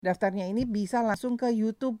Daftarnya ini bisa langsung ke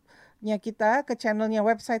YouTube-nya kita, ke channelnya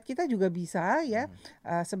website kita juga bisa ya.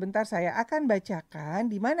 Sebentar saya akan bacakan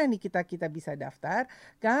di mana nih kita bisa daftar.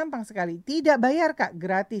 Gampang sekali, tidak bayar Kak,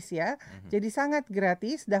 gratis ya. Jadi sangat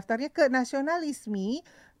gratis. Daftarnya ke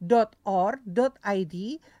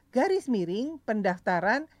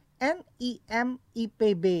nasionalismi.or.id/pendaftaran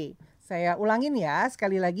NIMIPB. Saya ulangin ya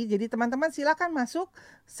sekali lagi. Jadi teman-teman silakan masuk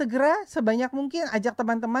segera sebanyak mungkin, ajak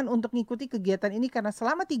teman-teman untuk mengikuti kegiatan ini karena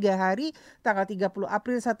selama 3 hari tanggal 30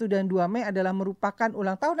 April, 1 dan 2 Mei adalah merupakan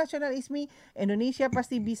ulang tahun Nasional ISMI Indonesia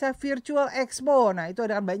Pasti Bisa Virtual Expo. Nah, itu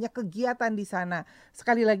ada banyak kegiatan di sana.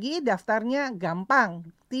 Sekali lagi daftarnya gampang,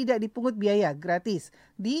 tidak dipungut biaya, gratis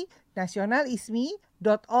di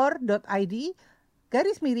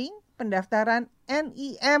nasionalismi.or.id/pendaftaran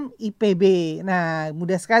NIMIPB. Nah,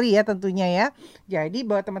 mudah sekali ya tentunya ya. Jadi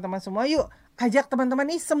buat teman-teman semua, yuk ajak teman-teman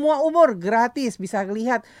nih semua umur, gratis, bisa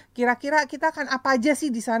lihat kira-kira kita akan apa aja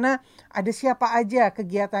sih di sana, ada siapa aja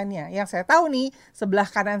kegiatannya. Yang saya tahu nih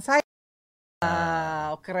sebelah kanan saya,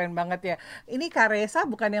 wow, keren banget ya. Ini Kak Resa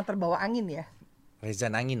bukan yang terbawa angin ya?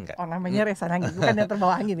 Rezan angin, Kak. Oh, namanya Resa angin, bukan yang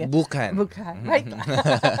terbawa angin ya? Bukan. Baik.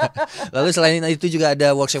 Lalu selain itu juga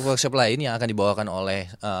ada workshop-workshop lain yang akan dibawakan oleh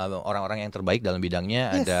orang-orang yang terbaik dalam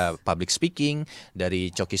bidangnya. Yes. Ada public speaking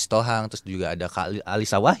dari Coki Stohang, terus juga ada Kak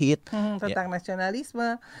Alisa Wahid tentang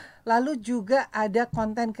nasionalisme. Lalu juga ada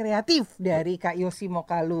konten kreatif dari Kak Yosi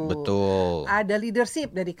Mokalu. Betul. Ada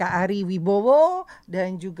leadership dari Kak Ari Wibowo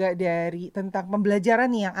dan juga dari tentang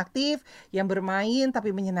pembelajaran yang aktif, yang bermain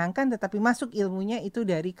tapi menyenangkan tetapi masuk ilmunya itu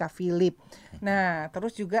dari Kak Philip. Nah,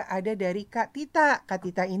 terus juga ada dari Kak Tita. Kak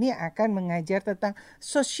Tita ini akan mengajar tentang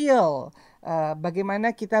sosial.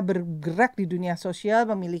 Bagaimana kita bergerak di dunia sosial,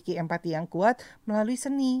 memiliki empati yang kuat melalui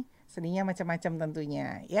seni. Seninya macam-macam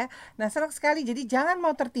tentunya ya. Nah, senang sekali. Jadi jangan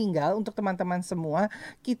mau tertinggal untuk teman-teman semua.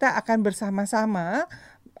 Kita akan bersama-sama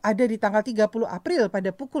ada di tanggal 30 April pada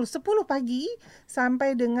pukul 10 pagi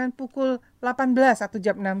sampai dengan pukul 18 atau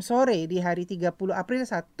jam 6 sore di hari 30 April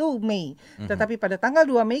 1 Mei. Tetapi pada tanggal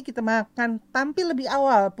 2 Mei kita akan tampil lebih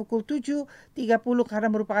awal pukul 7.30 karena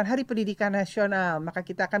merupakan Hari Pendidikan Nasional. Maka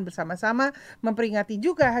kita akan bersama-sama memperingati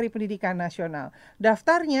juga Hari Pendidikan Nasional.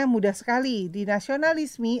 Daftarnya mudah sekali di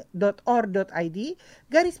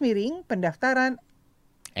nasionalismi.or.id/pendaftaran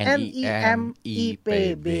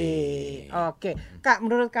NIMIPB. Oke, Kak,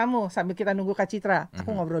 menurut kamu sambil kita nunggu Kak Citra, aku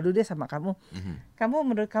ngobrol dulu deh sama kamu.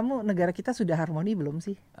 Menurut kamu negara kita sudah harmoni belum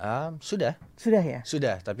sih? Sudah. Sudah ya?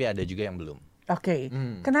 Sudah, tapi ada juga yang belum. Oke.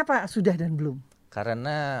 Kenapa sudah dan belum?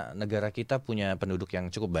 Karena negara kita punya penduduk yang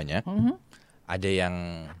cukup banyak. Ada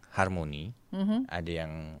yang harmoni, ada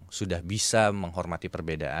yang sudah bisa menghormati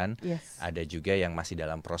perbedaan, ada juga yang masih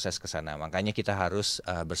dalam proses ke sana. Makanya kita harus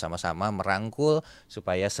bersama-sama merangkul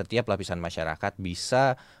supaya setiap lapisan masyarakat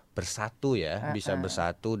bisa bersatu ya, bisa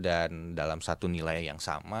bersatu dan dalam satu nilai yang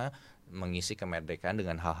sama, mengisi kemerdekaan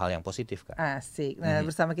dengan hal-hal yang positif, Kak. Asik. Nah,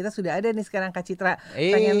 bersama kita sudah ada nih sekarang Kak Citra.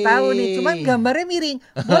 Pengen tahu nih, cuman gambarnya miring.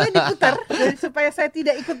 Boleh diputar supaya saya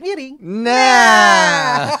tidak ikut miring?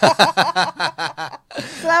 Nah.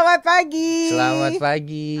 Selamat pagi. Selamat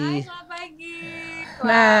pagi. Hai, selamat pagi.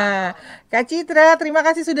 Nah, Kak Citra, terima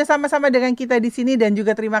kasih sudah sama-sama dengan kita di sini dan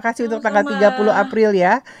juga terima kasih untuk tanggal 30 April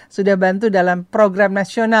ya, sudah bantu dalam program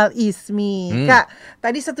Nasional ISMI. Kak,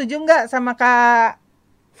 tadi setuju nggak sama Kak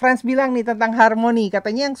Frans bilang nih tentang harmoni,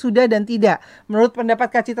 katanya yang sudah dan tidak. Menurut pendapat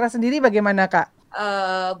Kak Citra sendiri bagaimana, Kak?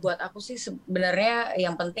 Buat aku sih sebenarnya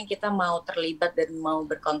yang penting kita mau terlibat dan mau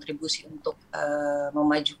berkontribusi untuk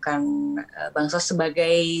memajukan bangsa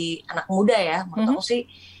sebagai anak muda ya. Menurut aku sih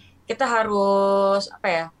kita harus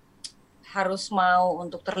harus mau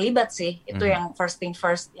untuk terlibat sih. Itu yang first thing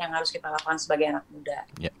first yang harus kita lakukan sebagai anak muda.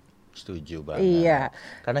 Ya. Setuju banget. Iya.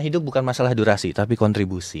 Karena hidup bukan masalah durasi, tapi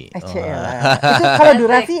kontribusi. Itu kalau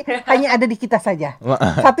durasi hanya ada di kita saja.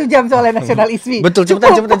 1 jam soalnya Nasional ISMI. Betul,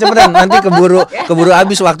 cepetan. Nanti keburu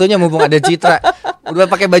habis waktunya mumpung ada Citra. Udah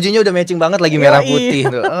pakai bajunya udah matching banget lagi merah putih.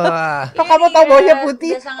 Kok kamu tahu baunya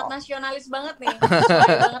putih? Udah sangat nasionalis banget nih.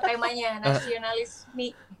 Sesuai banget temanya,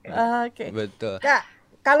 nasionalisme. Oke. Betul. Kak,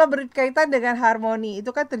 kalau berkaitan dengan harmoni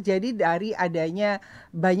itu kan terjadi dari adanya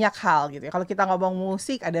banyak hal gitu ya. Kalau kita ngomong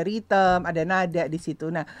musik ada ritme, ada nada di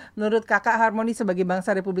situ. Nah, menurut Kakak harmoni sebagai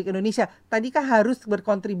bangsa Republik Indonesia, tadi kan harus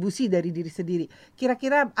berkontribusi dari diri sendiri.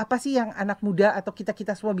 Kira-kira apa sih yang anak muda atau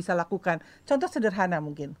kita semua bisa lakukan? Contoh sederhana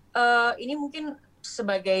mungkin. Ini mungkin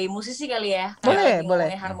sebagai musisi kali ya.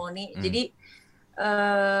 Boleh. Harmoni. Jadi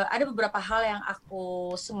ada beberapa hal yang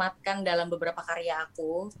aku sematkan dalam beberapa karya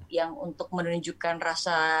aku yang untuk menunjukkan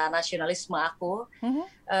rasa nasionalisme aku.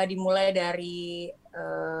 Dimulai dari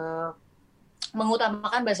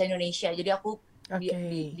mengutamakan bahasa Indonesia. Jadi aku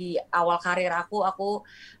Di awal karir aku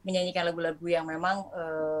menyanyikan lagu-lagu yang memang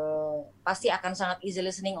pasti akan sangat easy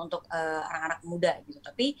listening untuk anak-anak muda gitu.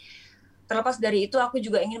 Tapi terlepas dari itu, aku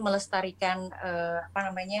juga ingin melestarikan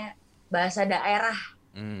bahasa daerah.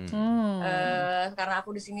 Karena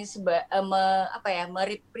aku di sini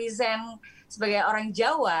merepresent sebagai orang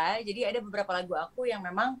Jawa, jadi ada beberapa lagu aku yang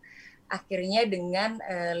memang akhirnya dengan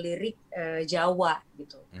lirik Jawa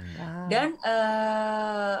gitu. Dan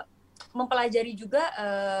mempelajari juga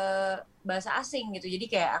bahasa asing gitu.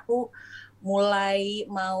 Jadi kayak aku mulai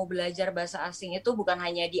mau belajar bahasa asing itu bukan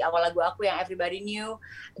hanya di awal lagu aku yang Everybody Knew.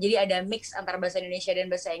 Jadi ada mix antara bahasa Indonesia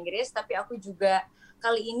dan bahasa Inggris, tapi aku juga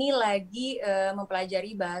kali ini lagi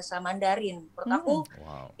mempelajari bahasa Mandarin. Menurut aku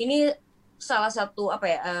ini salah satu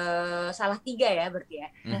salah 3 ya berarti ya.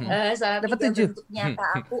 Salah 3 bentuk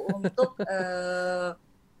nyata aku untuk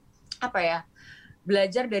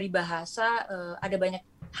belajar dari bahasa. Ada banyak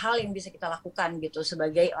hal yang bisa kita lakukan gitu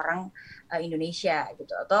sebagai orang Indonesia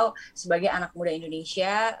gitu, atau sebagai anak muda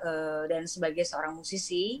Indonesia, dan sebagai seorang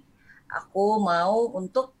musisi, aku mau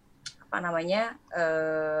untuk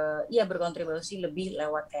berkontribusi lebih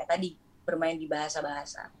lewat kayak tadi bermain di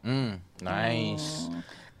bahasa-bahasa. Nice.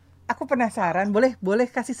 Aku penasaran, boleh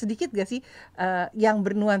kasih sedikit gak sih yang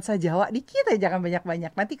bernuansa Jawa dikit aja, jangan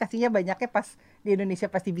banyak-banyak. Nanti kasihnya banyaknya pas di Indonesia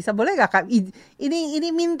pasti bisa. Boleh gak Kak? Ini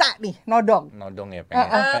minta nih, nodong ya,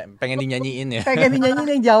 pengen dinyanyiin ya. Pengen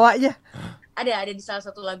dinyanyiin yang Jawanya. Ada di salah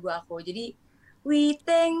satu lagu aku. Jadi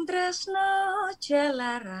Witeng tresno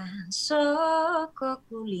jalaran soko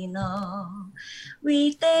kulino,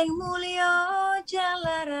 Witeng mulya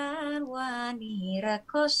jalaran wani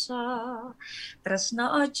rekoso,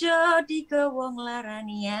 tresno ojo digawa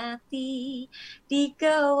nglarani ati,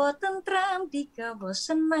 digawa tentram, digawa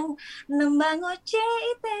seneng, nembang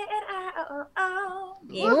OCITRAOO.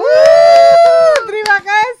 Terima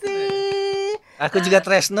kasih. Aku juga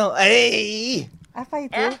tresno. Apa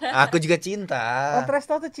itu? Aku juga cinta. Oh,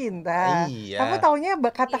 tresno tuh cinta. Iya. Kamu taunya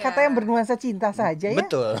kata-kata yang bernuansa cinta saja ya?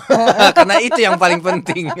 Betul. Karena itu yang paling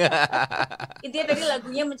penting. Intinya tadi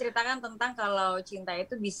lagunya menceritakan tentang kalau cinta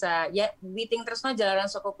itu bisa ya witing tresno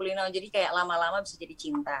jalaran soko kulino, jadi kayak lama-lama bisa jadi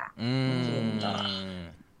cinta. Gitu.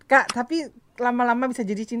 Kak, tapi lama-lama bisa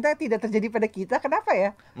jadi cinta tidak terjadi pada kita, kenapa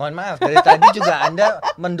ya? Mohon maaf, dari tadi juga Anda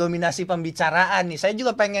mendominasi pembicaraan nih. Saya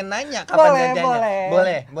juga pengen nanya kapan gantiannya.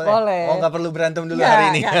 Boleh. Oh, nggak perlu berantem dulu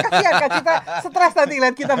hari ini. Kasihan Kak, kita stres nanti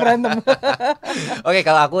lihat kita berantem. Oke,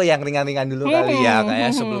 kalau aku yang ringan-ringan dulu kali ya,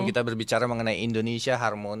 kayak sebelum kita berbicara mengenai Indonesia,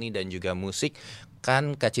 Harmoni dan juga musik,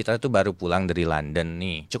 kan Kak Citra itu baru pulang dari London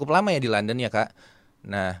nih. Cukup lama ya di London ya, Kak?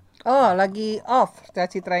 Nah, lagi off,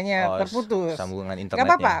 Citranya terputus. Sambungan internetnya.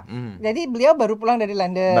 Gak apa-apa. Jadi beliau baru pulang dari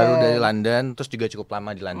London. Terus juga cukup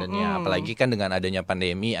lama di Londonnya. Apalagi kan dengan adanya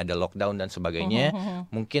pandemi, ada lockdown dan sebagainya,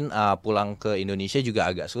 mungkin pulang ke Indonesia juga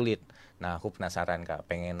agak sulit. Nah, aku penasaran Kak,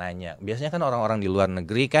 pengen nanya. Biasanya kan orang-orang di luar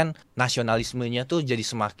negeri kan nasionalismenya tuh jadi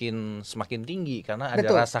semakin tinggi karena ada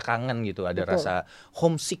rasa kangen gitu, ada rasa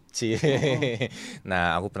homesick sih.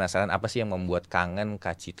 Nah, aku penasaran apa sih yang membuat kangen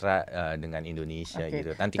Kak Citra dengan Indonesia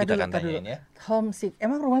gitu. Nanti kita akan tanyain ya. Homesick,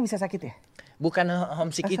 emang rumah bisa sakit ya? Bukan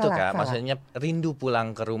homesick itu Kak, maksudnya rindu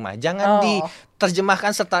pulang ke rumah. Jangan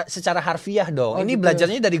diterjemahkan secara harfiah dong. Ini gitu.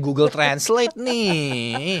 Belajarnya dari Google Translate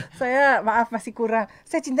nih. Saya maaf masih kurang.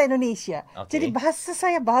 Saya cinta Indonesia. Jadi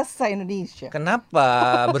bahasa Indonesia.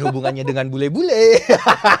 Kenapa berhubungannya dengan bule-bule?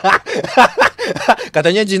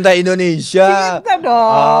 Katanya cinta Indonesia. Cinta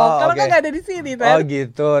dong. Kalau kan nggak ada di sini. Oh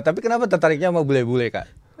gitu. Tapi kenapa tertariknya sama bule-bule Kak?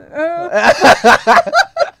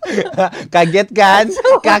 Kaget kan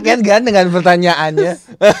dengan pertanyaannya.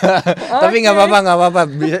 Tapi nggak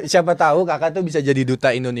apa-apa. Siapa tahu kakak tuh bisa jadi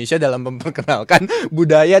duta Indonesia dalam memperkenalkan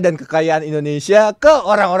budaya dan kekayaan Indonesia ke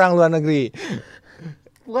orang-orang luar negeri.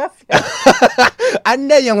 Puas.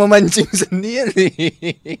 Anda yang memancing sendiri.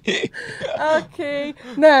 Oke.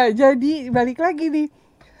 Nah, jadi balik lagi nih.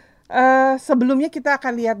 Sebelumnya kita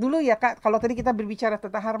akan lihat dulu ya Kak, kalau tadi kita berbicara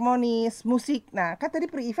tentang harmonis, musik. Nah, kan tadi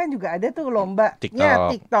pre-event juga ada tuh lomba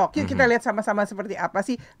TikTok. Yuk kita lihat sama-sama seperti apa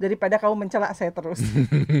sih daripada kamu mencela saya terus.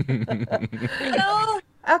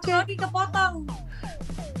 Oke. Lagi kepotong.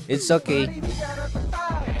 It's okay.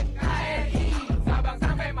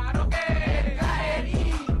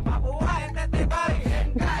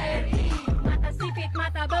 Mata sipit,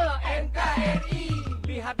 mata belok NKRI.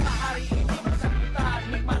 Lihatlah hari ini kita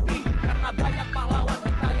nikmati karena banyak pahlawan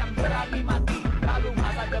kita yang berani mati. Lalu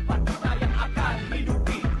masa depan kita yang akan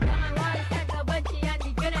hidupi. Jangan wariskan kebencian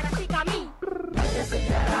di generasi kami. Baca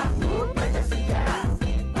sejarahmu, baca sejarah.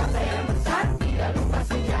 Partai yang besar tidak lupa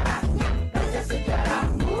sejarahnya. Baca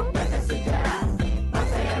sejarahmu, baca sejarah.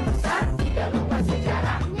 Partai yang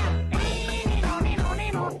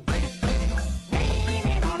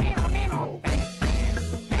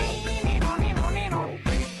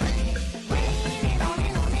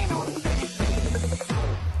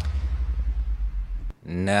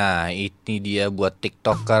Ini dia buat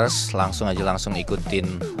TikTokers, langsung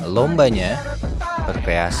ikutin lombanya.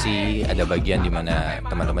 Berkreasi, ada bagian di mana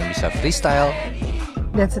teman-teman bisa freestyle.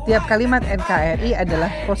 Dan setiap kalimat NKRI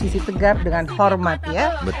adalah posisi tegap dengan hormat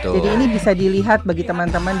ya. Betul. Jadi ini bisa dilihat bagi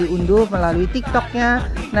teman-teman diunduh melalui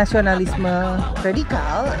TikToknya Nasionalisme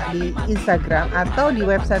Radikal di Instagram atau di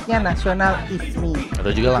websitenya Nasional ISMI.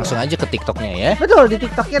 Atau juga langsung aja ke TikToknya ya. Betul, di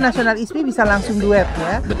TikToknya Nasional ISMI bisa langsung duet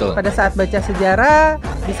ya. Betul. Pada saat baca sejarah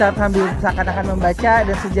bisa sambil seakan-akan membaca,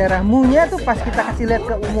 dan sejarah munya tuh pas kita kasih lihat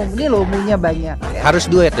ke umum. Ini loh munya banyak. Ya.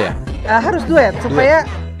 Harus duet ya? Harus duet supaya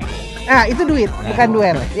itu duit, bukan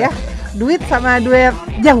duel ya. Duit sama duet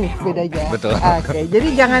jauh bedanya. Betul. Oke, jadi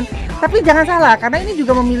jangan salah karena ini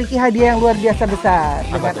juga memiliki hadiah yang luar biasa besar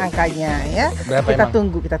dengan angkanya ya. Berapa kita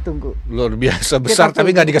emang? tunggu. Luar biasa besar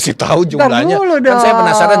tapi nggak dikasih tahu jumlahnya. Kan saya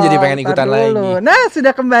penasaran jadi pengen ikutan lagi. Nah,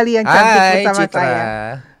 sudah kembali yang cantik bersama Citra. saya.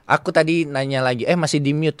 Aku tadi nanya lagi, masih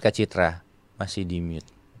di mute Kak Citra? Masih di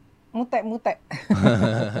mute. Mute.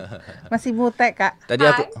 Masih mute, Kak. Tadi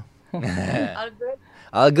aku All good.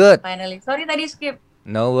 All good. Finally. Sorry tadi skip.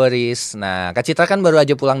 No worries. Nah, Kak Citra kan baru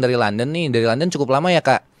aja pulang dari London nih. Dari London cukup lama ya,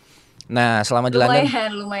 Kak? Nah, selama di London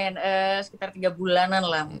Lumayan sekitar 3 bulanan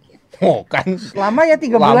lah mungkin. Oh, kan lama ya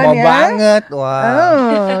 3 bulan lama ya. banget.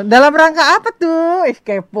 Wah. Dalam rangka apa tuh?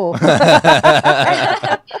 Kepo.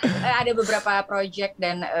 Ada beberapa project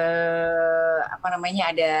dan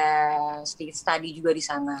ada sedikit study juga di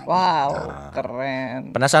sana. Wow,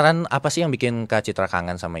 keren. Penasaran apa sih yang bikin Kak Citra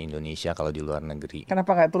kangen sama Indonesia kalau di luar negeri?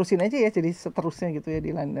 Kenapa nggak terusin aja ya jadi seterusnya gitu ya di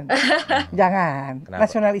London? Jangan. Kenapa?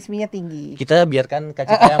 Nasionalismenya tinggi. Kita biarkan Kak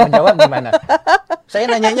Citra yang menjawab gimana? Saya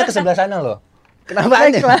nanyanya ke sebelah sana loh. Kenapa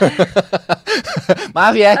aneh?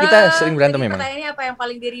 Maaf ya, kita sering berantem memang. Pertanyaannya apa yang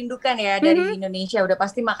paling dirindukan ya dari Indonesia? Udah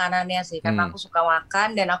pasti makanannya sih, karena aku suka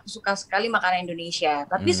makan dan aku suka sekali makanan Indonesia.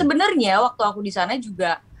 Tapi sebenarnya waktu aku di sana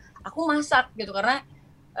juga aku masak gitu karena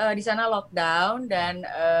di sana lockdown dan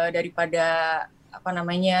daripada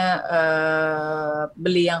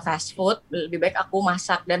beli yang fast food, lebih baik aku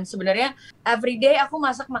masak. Dan sebenarnya everyday aku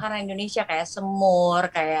masak makanan Indonesia kayak semur,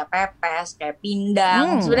 kayak pepes, kayak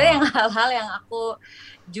pindang. Sebenarnya yang hal-hal yang aku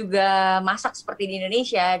juga masak seperti di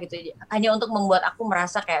Indonesia gitu, hanya untuk membuat aku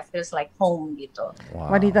merasa kayak feels like home gitu. Wow.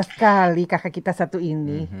 Wanita sekali kakak kita satu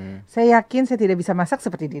ini. Saya yakin saya tidak bisa masak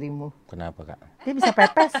seperti dirimu. Kenapa, Kak? Dia bisa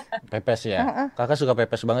pepes. Pepes ya? Kakak suka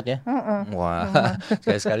pepes banget ya? Wah,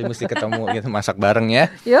 sekali-sekali mesti ketemu gitu, masak bareng ya.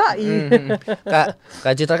 Yoi.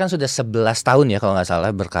 Kak Citra kan sudah 11 tahun ya kalau nggak salah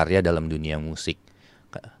berkarya dalam dunia musik.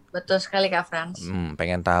 Betul sekali Kak Frans.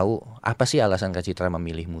 Pengen tahu apa sih alasan Kak Citra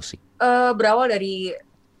memilih musik? Berawal dari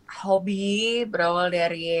hobi, berawal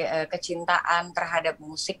dari kecintaan terhadap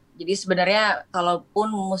musik. Jadi sebenarnya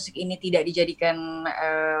kalaupun musik ini tidak dijadikan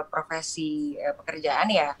profesi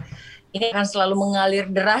pekerjaan ya, ini akan selalu mengalir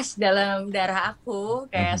deras dalam darah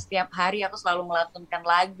aku. Kayak setiap hari aku selalu melantunkan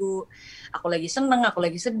lagu. Aku lagi seneng, aku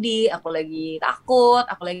lagi sedih, aku lagi takut,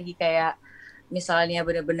 aku lagi kayak misalnya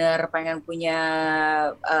benar-benar pengen punya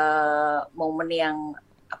momen yang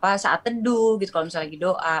saat teduh gitu kalau misalnya lagi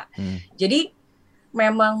doa. Jadi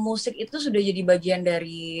memang musik itu sudah jadi bagian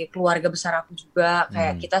dari keluarga besar aku juga.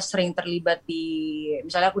 Kayak kita sering terlibat di,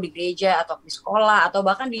 misalnya aku di gereja atau di sekolah atau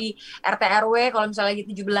bahkan di RT RW kalau misalnya lagi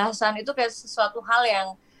 17-an, itu kayak sesuatu hal yang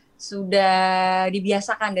sudah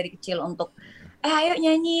dibiasakan dari kecil untuk ayo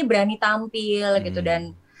nyanyi, berani tampil gitu.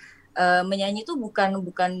 Dan menyanyi itu bukan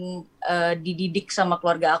dididik sama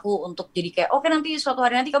keluarga aku untuk jadi kayak oke, nanti suatu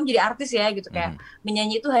hari nanti kamu jadi artis ya gitu. Kayak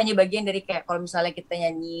menyanyi itu hanya bagian dari kayak kalau misalnya kita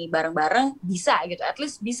nyanyi bareng-bareng bisa gitu, at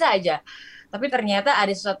least bisa aja. Tapi ternyata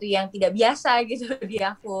ada sesuatu yang tidak biasa gitu di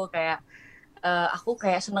aku. Kayak aku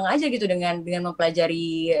kayak seneng aja gitu dengan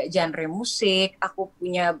mempelajari genre musik. Aku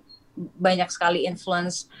punya banyak sekali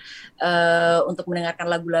influence untuk mendengarkan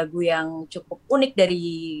lagu-lagu yang cukup unik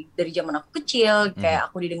dari zaman aku kecil. Kayak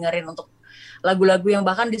aku didengerin untuk lagu-lagu yang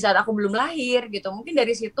bahkan di saat aku belum lahir gitu. Mungkin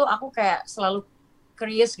dari situ aku kayak selalu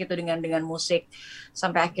curious gitu dengan musik,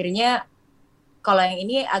 sampai akhirnya kalau yang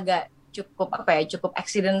ini agak cukup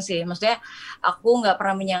accident sih. Maksudnya aku nggak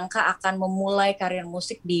pernah menyangka akan memulai karir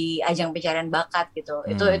musik di ajang pencarian bakat gitu.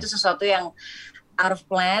 Itu sesuatu yang out of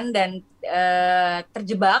plan dan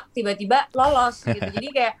terjebak, tiba-tiba lolos gitu.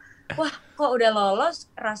 Jadi kayak wah, kok udah lolos,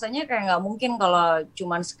 rasanya kayak nggak mungkin kalau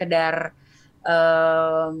cuman sekedar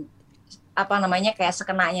kayak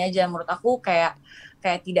sekenanya aja. Menurut aku kayak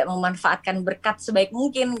tidak memanfaatkan berkat sebaik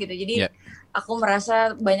mungkin gitu. Jadi aku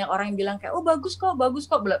merasa banyak orang yang bilang kayak bagus kok,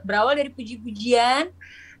 berawal dari puji-pujian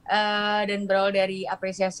dan berawal dari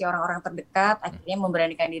apresiasi orang-orang terdekat, akhirnya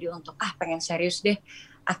memberanikan diri untuk pengen serius deh.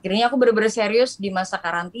 Akhirnya aku bener-bener serius di masa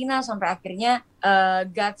karantina sampai akhirnya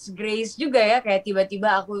God's grace juga ya, kayak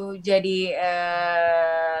tiba-tiba aku jadi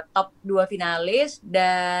top 2 finalis,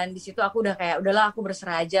 dan di situ aku udah kayak udahlah aku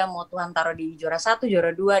berserah aja, mau Tuhan taruh di juara 1,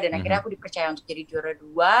 juara 2, dan akhirnya aku dipercaya untuk jadi juara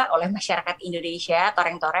 2 oleh masyarakat Indonesia,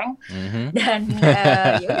 toreng-toreng. Dan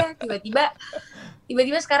ya udah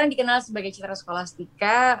tiba-tiba sekarang dikenal sebagai Citra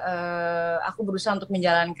Skolastika. Aku berusaha untuk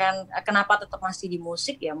menjalankan, kenapa tetap masih di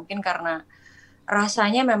musik ya, mungkin karena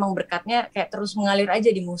rasanya memang berkatnya kayak terus mengalir aja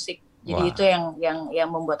di musik. Jadi itu yang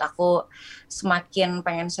membuat aku semakin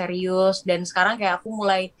pengen serius, dan sekarang kayak aku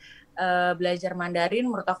mulai belajar Mandarin.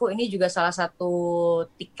 Menurut aku ini juga salah satu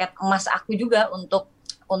tiket emas aku juga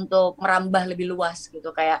untuk merambah lebih luas gitu.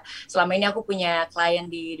 Kayak selama ini aku punya klien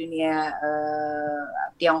di dunia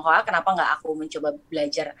Tionghoa, kenapa nggak aku mencoba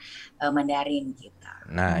belajar Mandarin gitu.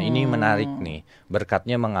 Nah, ini menarik nih,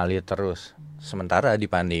 berkatnya mengalir terus. Sementara di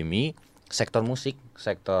pandemi, sektor musik,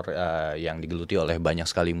 sektor yang digeluti oleh banyak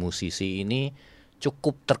sekali musisi ini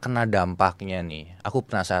cukup terkena dampaknya nih. Aku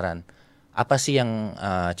penasaran, apa sih yang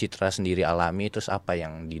Citra sendiri alami, terus apa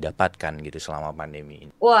yang didapatkan gitu selama pandemi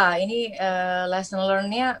ini? Wah, ini lesson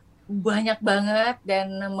learn-nya banyak banget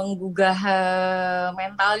dan menggugah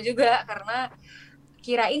mental juga, karena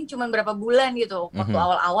kirain cuma berapa bulan gitu. Waktu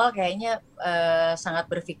awal-awal kayaknya sangat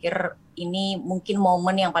berpikir ini mungkin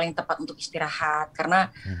momen yang paling tepat untuk istirahat, karena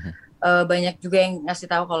banyak juga yang ngasih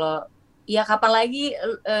tahu kalau ya kapan lagi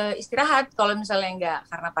istirahat kalau misalnya enggak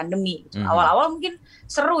karena pandemi gitu. Awal-awal mungkin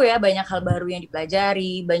seru ya, banyak hal baru yang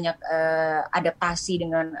dipelajari, banyak adaptasi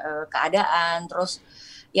dengan keadaan, terus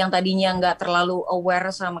yang tadinya nggak terlalu aware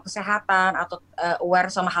sama kesehatan atau aware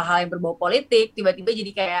sama hal-hal yang berbau politik, tiba-tiba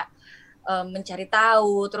jadi kayak mencari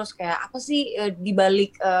tahu, terus kayak apa sih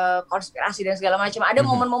dibalik konspirasi dan segala macam. Ada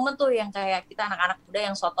momen-momen tuh yang kayak kita anak-anak muda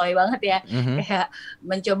yang sotoy banget ya, kayak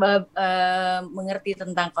mencoba mengerti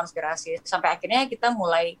tentang konspirasi, sampai akhirnya kita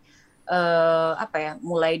mulai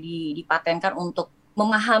mulai dipatenkan untuk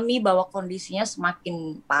memahami bahwa kondisinya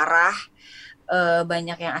semakin parah.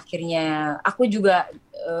 Banyak yang akhirnya aku juga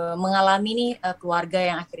mengalami nih, keluarga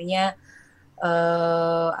yang akhirnya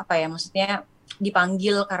maksudnya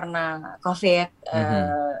dipanggil karena COVID,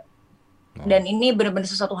 dan ini benar-benar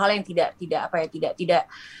sesuatu hal yang tidak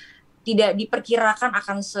diperkirakan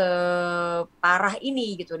akan separah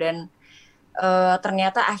ini gitu. Dan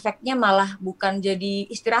ternyata efeknya malah bukan jadi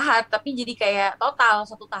istirahat, tapi jadi kayak total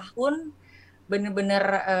 1 tahun bener-bener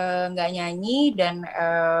nggak nyanyi, dan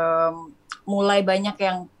mulai banyak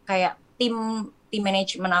yang kayak tim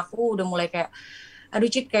manajemen aku udah mulai kayak, aduh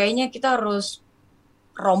Cit, kayaknya kita harus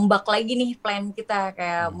rombak lagi nih plan kita,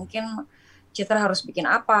 kayak mungkin Citra harus bikin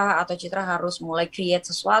apa, atau Citra harus mulai create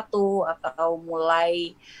sesuatu, atau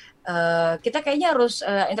mulai kita kayaknya harus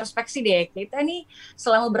introspeksi deh, kita nih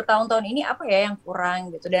selama bertahun-tahun ini apa ya yang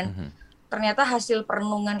kurang gitu. Dan ternyata hasil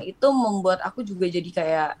perenungan itu membuat aku juga jadi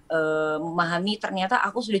kayak memahami ternyata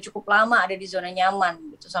aku sudah cukup lama ada di zona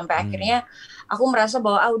nyaman gitu, sampai akhirnya aku merasa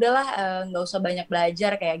bahwa udahlah, nggak usah banyak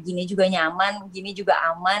belajar, kayak gini juga nyaman, gini juga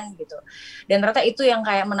aman gitu. Dan ternyata itu yang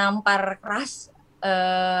kayak menampar keras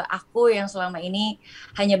aku yang selama ini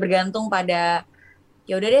hanya bergantung pada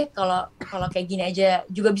ya udah deh, kalau kayak gini aja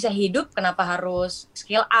juga bisa hidup, kenapa harus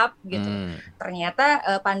skill up gitu.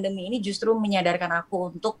 Ternyata pandemi ini justru menyadarkan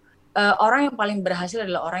aku untuk orang yang paling berhasil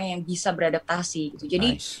adalah orang yang bisa beradaptasi gitu.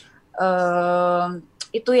 Jadi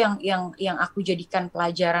itu yang aku jadikan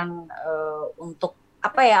pelajaran untuk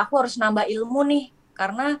aku harus nambah ilmu nih,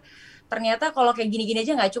 karena ternyata kalau kayak gini-gini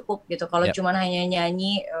aja nggak cukup gitu. Kalau cuman hanya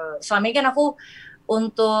nyanyi, selama ini kan aku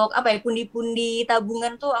untuk pundi-pundi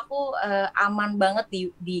tabungan tuh aku aman banget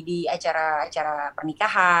di acara-acara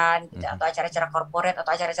pernikahan gitu, atau acara-acara korporat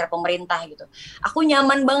atau acara-acara pemerintah gitu. Aku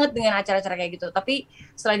nyaman banget dengan acara-acara kayak gitu. Tapi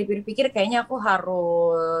setelah dipikir-pikir kayaknya aku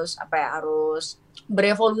harus harus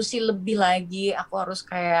berevolusi lebih lagi. Aku harus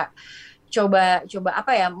kayak coba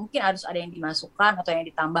mungkin harus ada yang dimasukkan atau yang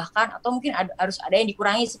ditambahkan, atau mungkin harus ada yang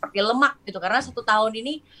dikurangi seperti lemak gitu, karena 1 tahun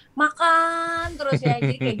ini makan terus ya,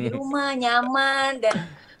 jadi kayak di rumah nyaman dan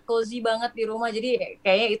cozy banget di rumah. Jadi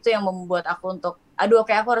kayaknya itu yang membuat aku untuk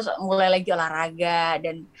aku harus mulai lagi olahraga,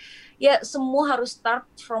 dan ya semua harus start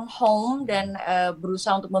from home, dan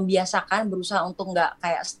berusaha untuk membiasakan, berusaha untuk nggak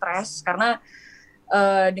kayak stres, karena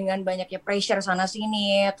dengan banyaknya pressure sana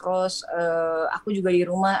sini, terus aku juga di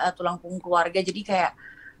rumah tulang punggung keluarga, jadi kayak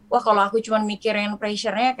kalau aku cuma mikirin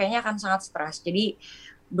pressure-nya kayaknya akan sangat stres. Jadi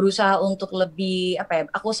berusaha untuk lebih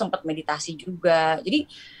aku sempat meditasi juga. Jadi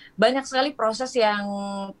banyak sekali proses yang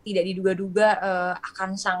tidak diduga-duga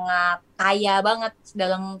akan sangat kaya banget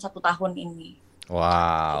dalam 1 tahun ini.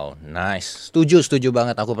 Wow, nice. Setuju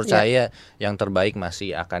banget. Aku percaya yang terbaik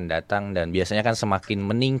masih akan datang dan biasanya kan semakin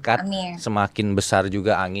meningkat, Amin. semakin besar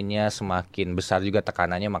juga anginnya, semakin besar juga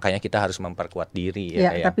tekanannya, makanya kita harus memperkuat diri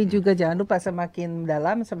ya. Tapi juga jangan lupa semakin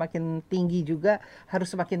dalam, semakin tinggi juga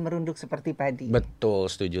harus semakin merunduk seperti padi.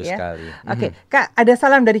 Betul, setuju sekali. Oke, Kak, ada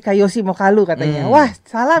salam dari Kak Yosi Mokalu katanya. Wah,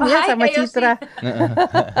 salam ya sama Kak Yosi. Citra.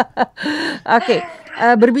 Oke,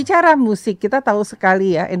 berbicara musik, kita tahu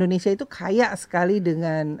sekali ya, Indonesia itu kaya sekali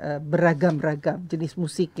dengan beragam-ragam jenis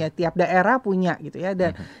musiknya. Tiap daerah punya gitu ya.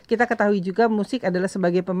 Dan kita ketahui juga musik adalah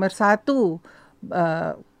sebagai pemersatu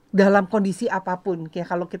dalam kondisi apapun. Kayak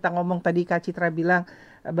kalau kita ngomong tadi Kak Citra bilang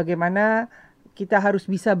bagaimana kita harus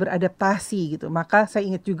bisa beradaptasi gitu. Maka saya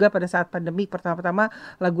ingat juga pada saat pandemi pertama-tama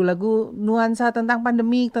lagu-lagu nuansa tentang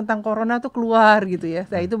pandemi, tentang corona tuh keluar gitu ya.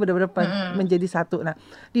 Nah itu benar-benar menjadi satu. Nah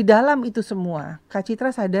di dalam itu semua, Kak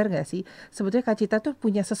Citra sadar gak sih sebetulnya Kak Citra tuh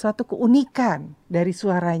punya sesuatu keunikan dari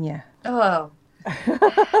suaranya. Wow.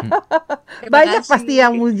 Banyak pasti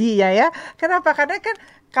yang muji ya. Kenapa? Karena kan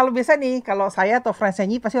kalau biasa nih, kalau saya atau Frans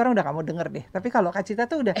nyanyi pasti orang udah gak mau denger deh. Tapi kalau Kak Citra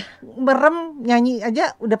tuh udah merem nyanyi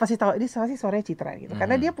aja udah pasti tahu ini pasti suaranya Citra gitu.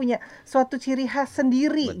 Karena dia punya suatu ciri khas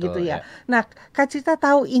sendiri. Betul, gitu ya. Nah, Kak Citra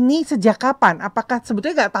tahu ini sejak kapan? Apakah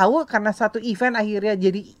sebetulnya nggak tahu karena satu event akhirnya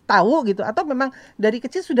jadi tahu gitu? Atau memang dari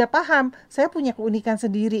kecil sudah paham saya punya keunikan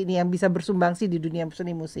sendiri nih yang bisa bersumbangsi di dunia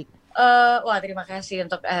seni musik? Wah, terima kasih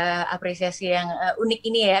untuk apresiasi yang unik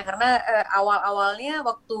ini ya. Karena awal-awalnya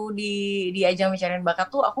waktu di ajang pencarian bakat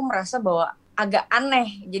tuh aku merasa bahwa agak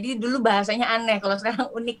aneh. Jadi dulu bahasanya aneh, kalau sekarang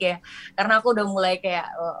unik ya. Karena aku udah mulai kayak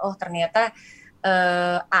ternyata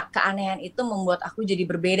keanehan itu membuat aku jadi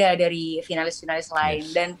berbeda dari finalis-finalis lain.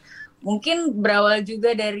 Dan mungkin berawal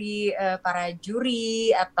juga dari para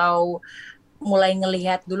juri atau mulai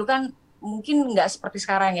ngelihat dulu kan mungkin nggak seperti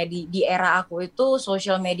sekarang ya, di era aku itu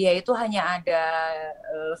sosial media itu hanya ada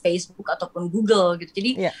Facebook ataupun Google gitu.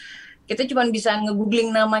 Jadi kita cuma bisa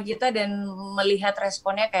nge-googling nama kita dan melihat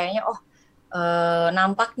responnya kayaknya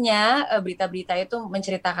nampaknya berita-berita itu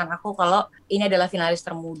menceritakan aku kalau ini adalah finalis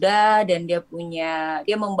termuda dan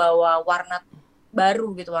dia membawa warna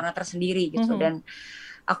baru gitu, warna tersendiri gitu. Dan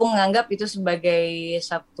aku menganggap itu sebagai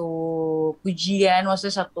satu pujian,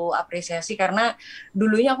 maksudnya satu apresiasi, karena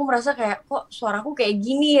dulunya aku merasa kayak kok suaraku kayak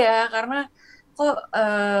gini ya, karena kok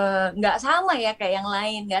nggak sama ya kayak yang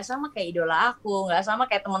lain, nggak sama kayak idola aku, nggak sama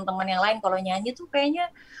kayak teman-teman yang lain. Kalau nyanyi tuh kayaknya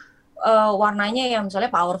warnanya yang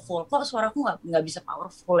misalnya powerful, kok suaraku nggak bisa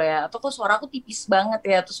powerful ya, atau kok suaraku tipis banget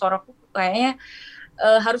ya, atau suaraku kayaknya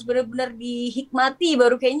harus benar-benar dihikmati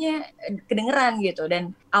baru kayaknya kedengeran gitu.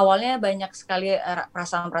 Dan awalnya banyak sekali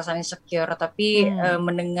perasaan-perasaan insecure, tapi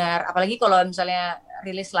mendengar, apalagi kalau misalnya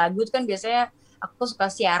rilis lagu itu kan biasanya aku suka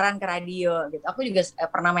siaran ke radio gitu, aku juga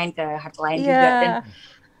pernah main ke Heartline juga, dan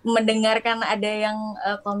mendengarkan ada yang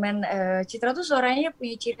komen Citra tuh suaranya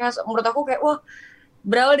punya ciri khas, menurut aku kayak wah,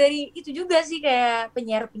 berawal dari itu juga sih, kayak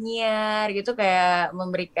penyiar-penyiar gitu, kayak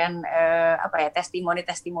memberikan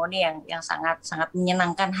testimoni-testimoni yang sangat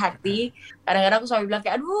menyenangkan hati. Kadang-kadang aku selalu bilang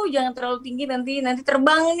kayak aduh jangan terlalu tinggi, nanti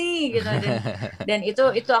terbang nih gitu. Dan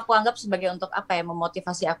itu aku anggap sebagai untuk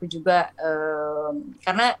memotivasi aku juga,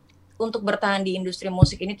 karena untuk bertahan di industri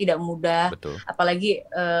musik ini tidak mudah. Betul. Apalagi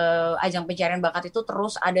ajang pencarian bakat itu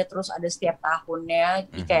terus ada setiap tahunnya.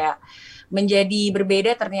 Jadi kayak menjadi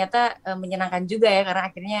berbeda ternyata menyenangkan juga ya, karena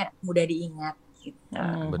akhirnya mudah diingat gitu.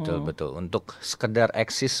 Betul. Untuk sekedar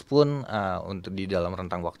eksis pun untuk di dalam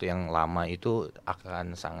rentang waktu yang lama itu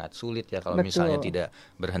akan sangat sulit ya kalau misalnya tidak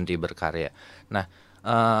berhenti berkarya. Nah,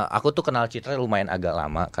 aku tuh kenal Citra lumayan agak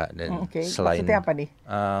lama Kak, dan selain maksudnya apa nih?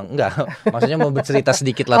 Enggak, maksudnya mau bercerita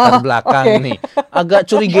sedikit latar belakang nih. Agak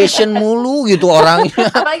curigation mulu gitu orangnya.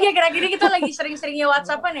 Apalagi akhir-akhir ini kita lagi sering-seringnya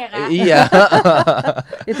WhatsAppan ya Kak. Iya.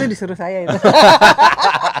 Itu disuruh saya itu.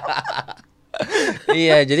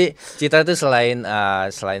 Iya, jadi Citra tuh selain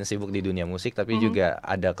sibuk di dunia musik, tapi juga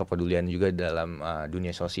ada kepedulian juga dalam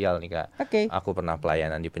dunia sosial nih Kak. Aku pernah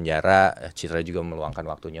pelayanan di penjara, Citra juga meluangkan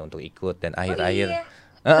waktunya untuk ikut, dan akhir-akhir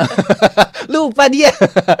lupa dia.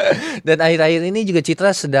 Dan akhir-akhir ini juga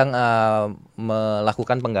Citra sedang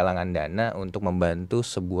melakukan penggalangan dana untuk membantu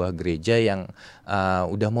sebuah gereja yang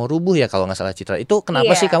udah mau rubuh ya kalau nggak salah Citra. Itu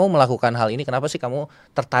kenapa sih kamu melakukan hal ini? Kenapa sih kamu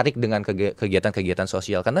tertarik dengan kegiatan-kegiatan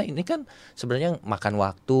sosial? Karena ini kan sebenarnya makan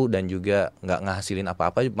waktu dan juga nggak ngasilin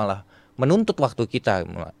apa-apa, malah menuntut waktu kita.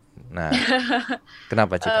 Nah,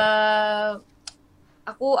 kenapa Citra?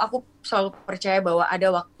 Aku selalu percaya bahwa ada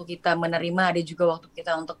waktu kita menerima, ada juga waktu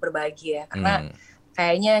kita untuk berbagi ya. Karena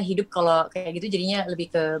kayaknya hidup kalau kayak gitu jadinya lebih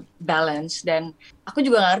ke balance. Dan aku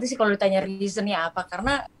juga nggak ngerti sih kalau ditanya reasonnya apa,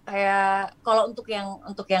 karena kayak kalau untuk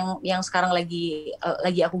yang sekarang lagi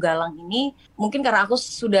aku galang ini, mungkin karena aku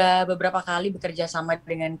sudah beberapa kali bekerja sama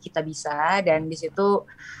dengan Kita Bisa, dan di situ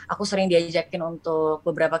aku sering diajakin untuk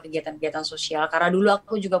beberapa kegiatan-kegiatan sosial, karena dulu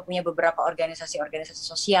aku juga punya beberapa organisasi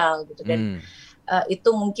sosial gitu. Dan itu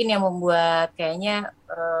mungkin yang membuat kayaknya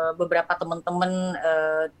beberapa teman-teman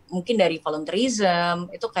mungkin dari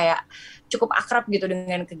volunteerism itu kayak cukup akrab gitu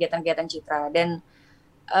dengan kegiatan-kegiatan Citra. Dan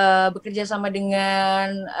bekerja sama dengan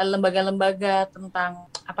lembaga-lembaga tentang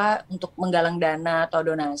apa untuk menggalang dana atau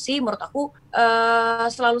donasi, menurut aku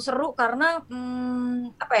selalu seru karena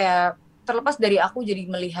apa ya, terlepas dari aku jadi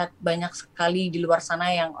melihat banyak sekali di luar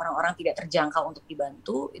sana yang orang-orang tidak terjangkau untuk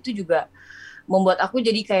dibantu, itu juga membuat aku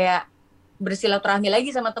jadi kayak bersilaturahmi lagi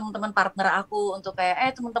sama teman-teman partner aku untuk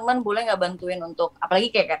kayak teman-teman boleh nggak bantuin untuk, apalagi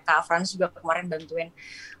kayak Kak Frans juga kemarin bantuin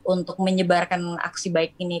untuk menyebarkan aksi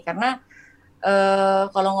baik ini. Karena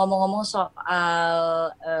kalau ngomong-ngomong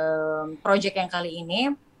soal project yang kali ini,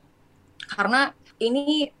 karena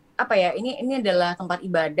ini apa ya, ini adalah tempat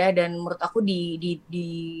ibadah, dan menurut aku di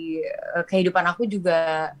kehidupan aku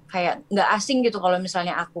juga kayak nggak asing gitu kalau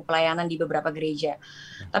misalnya aku pelayanan di beberapa gereja.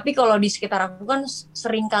 Tapi kalau di sekitar aku kan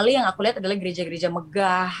sering kali yang aku lihat adalah gereja-gereja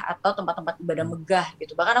megah atau tempat-tempat ibadah megah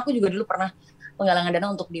gitu. Bahkan aku juga dulu pernah penggalangan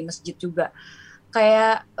dana untuk di masjid juga.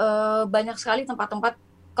 Kayak banyak sekali tempat-tempat,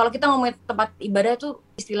 kalau kita ngomongin tempat ibadah itu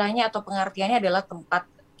istilahnya atau pengertiannya adalah tempat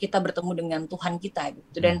kita bertemu dengan Tuhan kita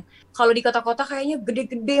gitu. Dan kalau di kota-kota kayaknya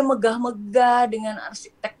gede-gede, megah-megah dengan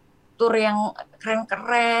arsitektur yang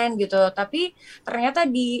keren-keren gitu. Tapi ternyata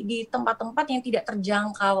di tempat-tempat yang tidak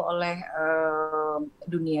terjangkau oleh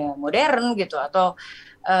dunia modern gitu, atau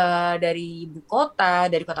dari ibu kota,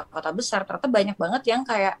 dari kota-kota besar, ternyata banyak banget yang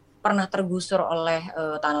kayak pernah tergusur oleh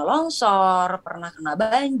tanah longsor, pernah kena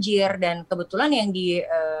banjir. Dan kebetulan yang di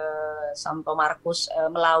Santo Markus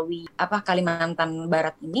Melawi Kalimantan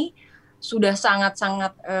Barat ini sudah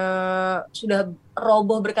sangat-sangat sudah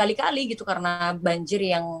roboh berkali-kali gitu karena banjir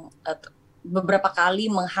yang beberapa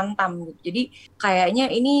kali menghantam gitu. Jadi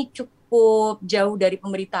kayaknya ini cukup jauh dari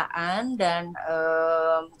pemberitaan, dan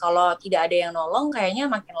kalau tidak ada yang nolong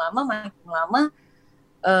kayaknya makin lama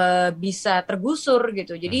bisa tergusur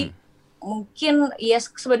gitu. Jadi mungkin ya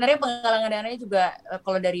sebenarnya penggalangan dananya juga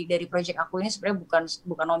kalau dari proyek aku ini sebenarnya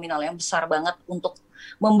bukan nominal yang besar banget untuk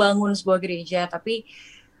membangun sebuah gereja, tapi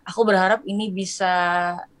aku berharap ini bisa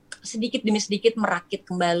sedikit demi sedikit merakit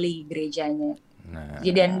kembali gerejanya.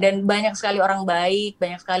 Dan banyak sekali orang baik,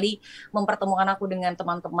 banyak sekali mempertemukan aku dengan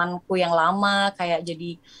teman-temanku yang lama, kayak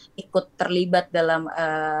jadi ikut terlibat dalam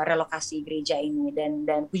relokasi gereja ini,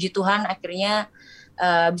 dan puji Tuhan akhirnya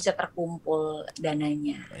bisa terkumpul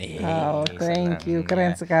dananya. Oh, thank you,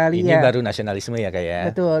 keren sekali ini ya. Ini baru nasionalisme ya kayak.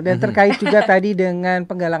 Betul. Dan terkait juga tadi dengan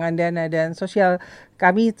penggalangan dana dan sosial,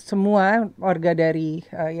 kami semua warga dari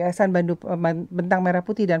Yayasan Bentang Merah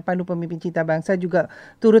Putih dan Pandu Pemimpin Cinta Bangsa juga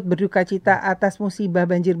turut berduka cita atas musibah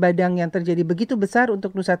banjir bandang yang terjadi begitu besar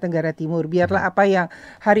untuk Nusa Tenggara Timur. Biarlah apa yang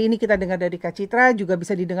hari ini kita dengar dari Kak Citra juga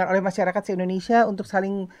bisa didengar oleh masyarakat se-Indonesia untuk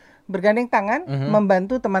saling bergandeng tangan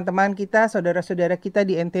membantu teman-teman kita, saudara-saudara kita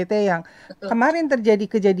di NTT yang kemarin terjadi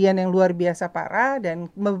kejadian yang luar biasa parah dan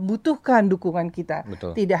membutuhkan dukungan kita.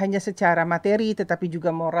 Tidak hanya secara materi tetapi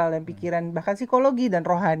juga moral dan pikiran, bahkan psikologi dan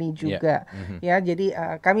rohani juga. Ya,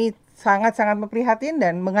 jadi kami sangat-sangat memprihatin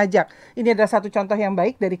dan mengajak. Ini adalah satu contoh yang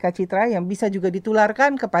baik dari Kak Citra yang bisa juga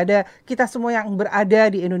ditularkan kepada kita semua yang berada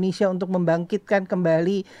di Indonesia untuk membangkitkan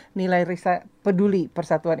kembali nilai rasa peduli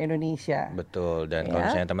persatuan Indonesia. Betul. Dan kalau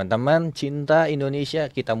misalnya teman-teman cinta Indonesia,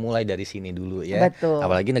 kita mulai dari sini dulu ya. Betul.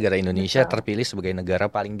 Apalagi negara Indonesia terpilih sebagai negara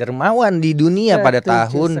paling dermawan di dunia pada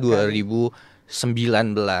tahun 2019.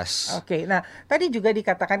 Oke, nah tadi juga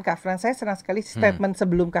dikatakan Kak Frans, saya senang sekali statement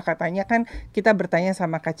sebelum Kakak tanya, kan kita bertanya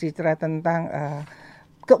sama Kak Citra tentang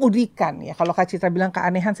keunikan ya. Kalau Kak Citra bilang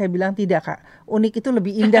keanehan, saya bilang tidak Kak. Unik itu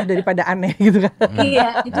lebih indah daripada aneh gitu kan.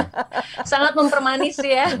 Iya, itu sangat mempermanis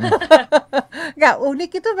ya. Nggak,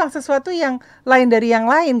 unik itu memang sesuatu yang lain dari yang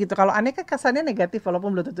lain gitu. Kalau aneh kan kesannya negatif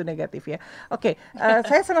walaupun belum tentu negatif ya. Oke,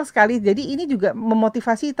 saya senang sekali. Jadi ini juga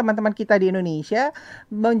memotivasi teman-teman kita di Indonesia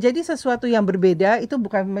menjadi sesuatu yang berbeda. Itu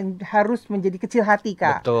bukan harus menjadi kecil hati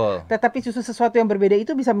Kak. Betul. Tetapi justru sesuatu yang berbeda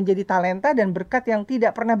itu bisa menjadi talenta dan berkat yang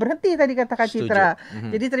tidak pernah berhenti tadi kata Kak Citra.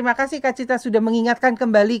 Jadi Jadi terima kasih Kak Citra sudah mengingatkan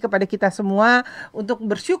kembali kepada kita semua untuk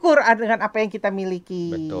bersyukur dengan apa yang kita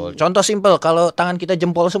miliki. Betul. Contoh simpel, kalau tangan kita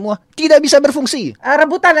jempol semua tidak bisa berfungsi.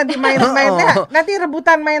 Rebutan nanti mainnya, nanti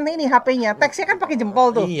rebutan main ini HP-nya. Teksnya kan pakai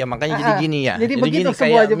jempol tuh. Iya, makanya jadi gini ya. Jadi begitu gini,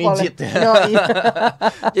 semua kayak jempolnya. mijit.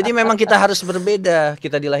 Jadi memang kita harus berbeda.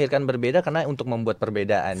 Kita dilahirkan berbeda karena untuk membuat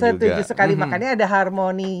perbedaan juga. Setuju sekali, makanya ada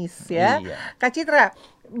harmonis ya. Iya. Kak Citra,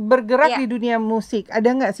 bergerak di dunia musik, ada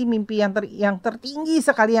nggak sih mimpi yang tertinggi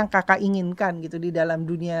sekali yang kakak inginkan gitu di dalam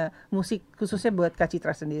dunia musik, khususnya buat Kak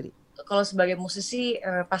Citra sendiri? Kalau sebagai musisi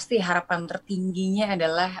pasti harapan tertingginya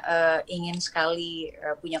adalah ingin sekali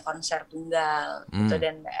punya konser tunggal gitu.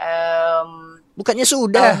 Dan bukannya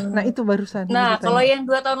sudah. Nah itu barusan. Nah kalau yang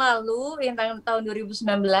 2 tahun lalu, yang tahun 2019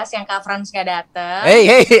 yang Kak Frans nggak datang.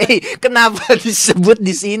 Hey, kenapa disebut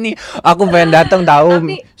di sini? Aku pengen datang tahu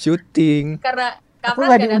syuting. Karena Kak Aku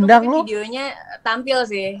Frans nggak diundang lu. Videonya tampil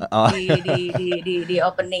sih di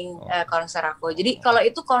opening konser aku. Jadi kalau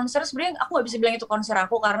itu konser sebenarnya aku nggak bisa bilang itu konser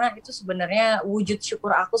aku, karena itu sebenarnya wujud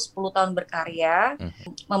syukur aku 10 tahun berkarya.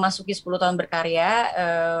 Memasuki 10 tahun berkarya,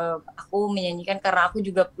 aku menyanyikan karena aku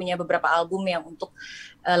juga punya beberapa album yang untuk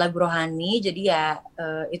lagu rohani. Jadi ya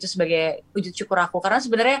itu sebagai wujud syukur aku, karena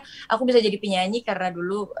sebenarnya aku bisa jadi penyanyi karena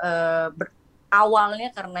dulu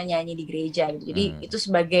awalnya karena nyanyi di gereja gitu. Jadi itu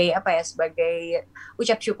sebagai sebagai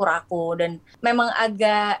ucap syukur aku. Dan memang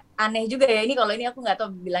agak aneh juga ya, ini kalau ini aku nggak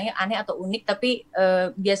tahu bilangnya aneh atau unik, tapi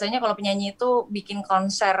biasanya kalau penyanyi itu bikin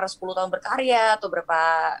konser 10 tahun berkarya atau berapa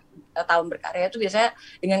tahun berkarya itu biasanya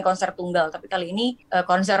dengan konser tunggal. Tapi kali ini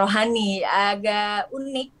konser rohani, agak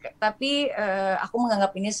unik, tapi aku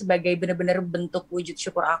menganggap ini sebagai benar-benar bentuk wujud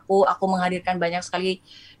syukur aku. Aku menghadirkan banyak sekali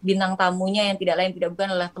bintang tamunya yang tidak lain tidak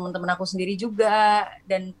bukan adalah teman-teman aku sendiri juga,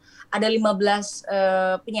 dan ada 15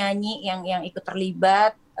 penyanyi yang ikut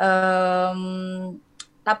terlibat.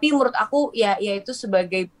 Tapi menurut aku ya itu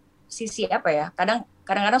sebagai sisi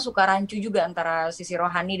kadang-kadang suka rancu juga antara sisi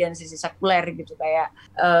rohani dan sisi sekuler gitu, kayak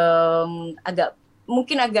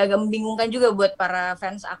agak-agak membingungkan juga buat para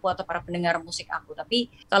fans aku atau para pendengar musik aku.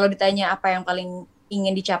 Tapi kalau ditanya apa yang paling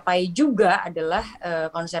ingin dicapai juga adalah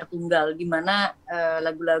konser tunggal, di mana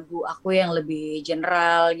lagu-lagu aku yang lebih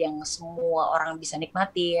general, yang semua orang bisa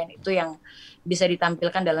nikmatin, itu yang bisa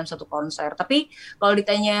ditampilkan dalam satu konser. Tapi kalau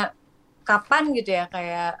ditanya kapan gitu ya,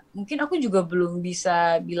 kayak mungkin aku juga belum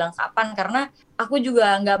bisa bilang kapan, karena aku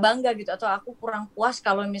juga nggak bangga gitu, atau aku kurang puas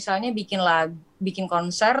kalau misalnya bikin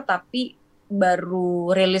konser tapi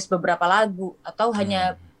baru rilis beberapa lagu atau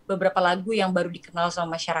hanya beberapa lagu yang baru dikenal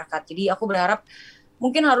sama masyarakat. Jadi aku berharap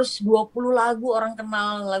mungkin harus 20 lagu orang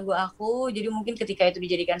kenal lagu aku. Jadi mungkin ketika itu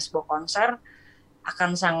dijadikan sebuah konser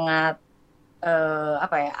akan sangat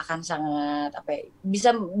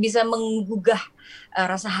bisa menggugah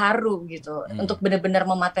rasa haru gitu, untuk benar-benar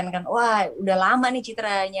mematenkan, wah udah lama nih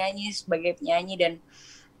Citra nyanyi sebagai penyanyi dan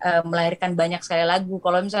melahirkan banyak sekali lagu.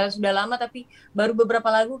 Kalau misalnya sudah lama tapi baru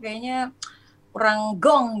beberapa lagu kayaknya kurang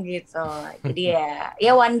gong gitu. Jadi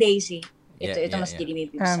ya one day sih itu masih jadi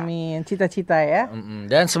mimpi besar. Amin, cita-cita ya.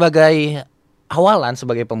 Dan sebagai awalan,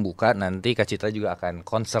 sebagai pembuka, nanti Kak Citra juga akan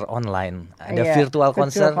konser online. Ada virtual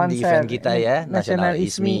konser di event kita ya, Nasional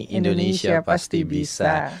ISMI Indonesia Pasti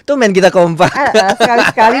Bisa. Tuh main kita kompak.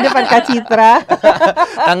 Sekali-sekali depan Kak Citra.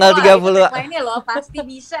 Tanggal 30. Lainnya loh pasti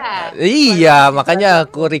bisa. Iya, makanya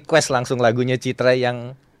aku request langsung lagunya Citra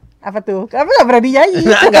yang apa tuh? Kamu gak berani nyanyi.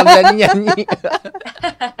 Gak berani nyanyi.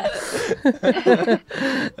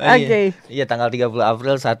 Oke. Iya, tanggal 30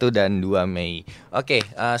 April, 1 dan 2 Mei. Oke,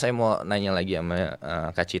 saya mau nanya lagi sama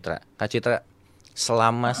Kak Citra. Kak Citra,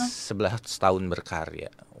 selama 11 tahun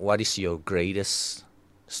berkarya, what is your greatest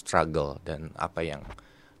struggle, dan apa yang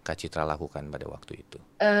Kak Citra lakukan pada waktu itu?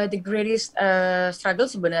 The greatest struggle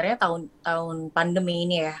sebenarnya tahun pandemi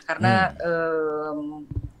ini ya, karena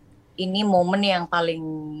ini momen yang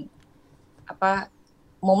paling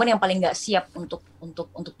nggak siap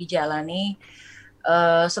untuk dijalani.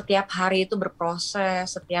 Setiap hari itu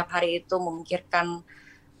berproses, setiap hari itu memikirkan,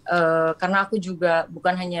 karena aku juga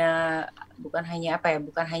bukan hanya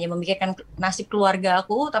memikirkan nasib keluarga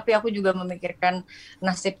aku, tapi aku juga memikirkan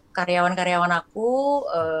nasib karyawan-karyawan aku,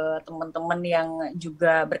 teman-teman yang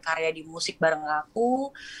juga berkarya di musik bareng aku,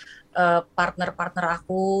 partner-partner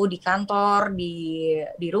aku di kantor,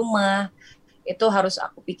 di rumah. Itu harus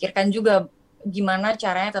aku pikirkan juga gimana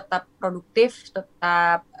caranya tetap produktif,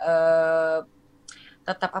 tetap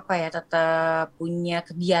punya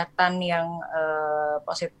kegiatan yang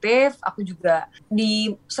positif. Aku juga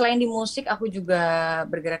selain di musik, aku juga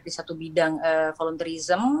bergerak di satu bidang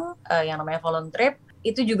volunteerism yang namanya voluntrip.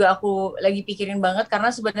 itu juga aku lagi pikirin banget karena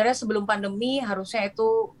sebenarnya sebelum pandemi harusnya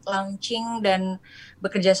itu launching dan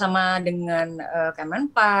bekerja sama dengan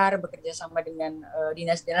Kemenpar, bekerja sama dengan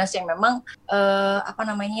dinas-dinas yang memang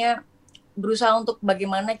berusaha untuk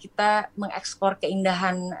bagaimana kita mengekspor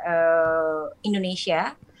keindahan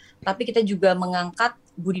Indonesia, tapi kita juga mengangkat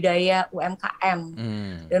budidaya UMKM.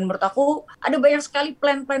 Dan menurut aku ada banyak sekali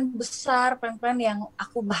plan-plan besar, plan-plan yang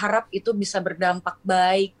aku berharap itu bisa berdampak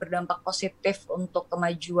baik, berdampak positif untuk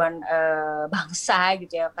kemajuan bangsa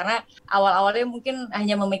gitu ya. Karena awal-awalnya mungkin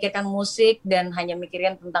hanya memikirkan musik dan hanya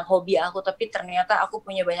mikirin tentang hobi aku, tapi ternyata aku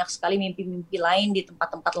punya banyak sekali mimpi-mimpi lain di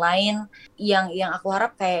tempat-tempat lain yang aku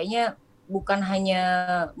harap kayaknya bukan hanya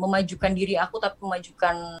memajukan diri aku, tapi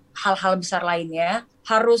memajukan hal-hal besar lainnya,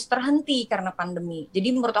 harus terhenti karena pandemi.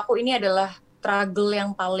 Jadi menurut aku ini adalah struggle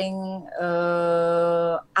yang paling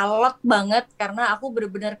alot banget, karena aku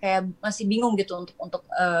benar-benar kayak masih bingung gitu untuk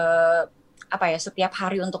setiap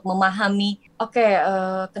hari untuk memahami,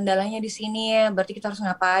 kendalanya di sini ya, berarti kita harus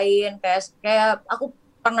ngapain. Kayak aku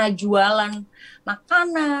pernah jualan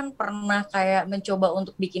makanan, pernah kayak mencoba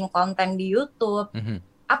untuk bikin konten di YouTube.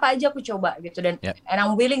 Apa aja aku coba gitu, dan and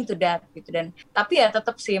I'm willing to that gitu. Dan tapi ya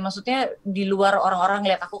tetap sih, maksudnya di luar orang-orang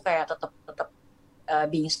lihat aku kayak tetap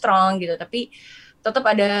being strong gitu, tapi tetap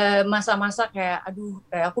ada masa-masa kayak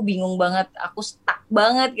kayak aku bingung banget, aku stuck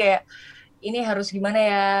banget, kayak ini harus gimana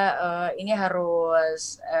ya, ini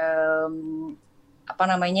harus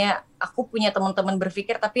aku punya teman-teman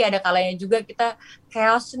berpikir, tapi ada kalanya juga kita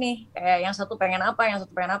chaos nih, kayak yang satu pengen apa,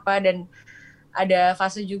 dan ada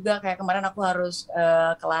fase juga kayak kemarin aku harus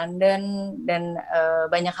ke London, dan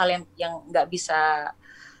banyak hal yang nggak bisa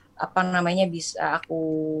bisa aku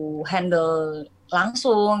handle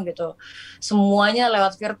langsung gitu. Semuanya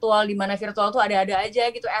lewat virtual, di mana virtual tuh ada-ada aja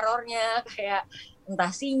gitu errornya, kayak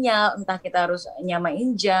entah sinyal, entah kita harus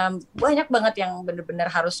nyamain jam, banyak banget yang bener-bener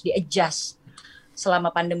harus di-adjust selama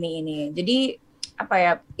pandemi ini. Jadi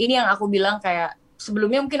ini yang aku bilang, kayak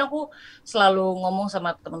sebelumnya mungkin aku selalu ngomong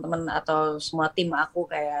sama teman-teman atau semua tim aku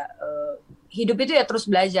kayak hidup itu ya terus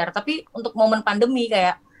belajar, tapi untuk momen pandemi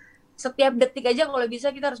kayak setiap detik aja kalau bisa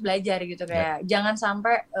kita harus belajar gitu, kayak jangan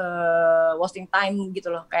sampai wasting time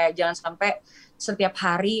gitu loh, kayak jangan sampai setiap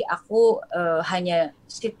hari aku hanya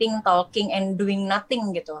sitting, talking and doing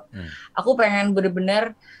nothing gitu. Aku pengen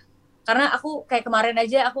bener-bener, karena aku kayak kemarin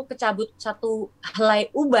aja aku kecabut 1 helai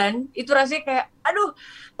uban, itu rasanya kayak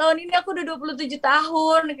tahun ini aku udah 27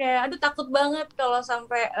 tahun, kayak takut banget kalau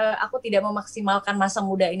sampai aku tidak memaksimalkan masa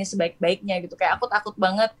muda ini sebaik-baiknya gitu. Kayak aku takut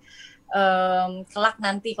banget kelak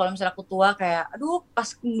nanti kalau misalnya aku tua, kayak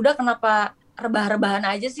pas muda kenapa rebah-rebahan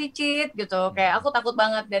aja sih Cit gitu, kayak aku takut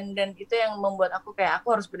banget, dan itu yang membuat aku kayak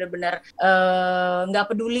aku harus benar-benar nggak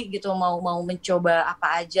peduli gitu, mau mencoba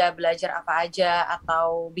apa aja, belajar apa aja,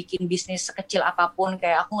 atau bikin bisnis sekecil apapun,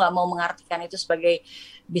 kayak aku nggak mau mengartikan itu sebagai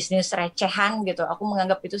bisnis recehan gitu. Aku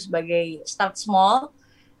menganggap itu sebagai start small,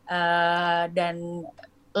 dan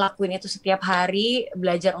lakuin itu setiap hari,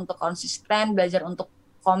 belajar untuk konsisten, belajar untuk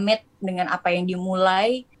komit dengan apa yang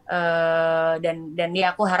dimulai, dan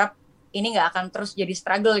ya aku harap ini nggak akan terus jadi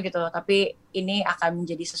struggle gitu, tapi ini akan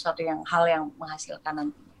menjadi sesuatu hal yang menghasilkan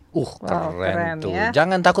nanti. Keren tuh. Ya.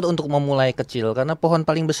 Jangan takut untuk memulai kecil, karena pohon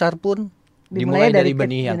paling besar pun dimulai dari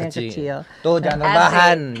benih yang kecil. Tuh, jangan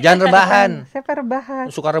rebahan. Siapa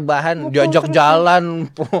rebahan? Suka rebahan, diajak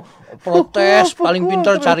jalan, protes, paling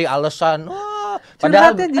pintar cari alasan.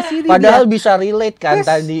 Padahal bisa relate kan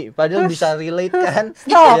tadi. Padahal bisa relate kan.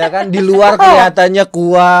 Ya kan, di luar kelihatannya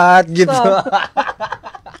kuat gitu.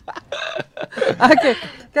 Oke,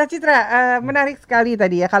 Kak Citra, menarik sekali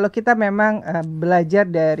tadi ya, kalau kita memang belajar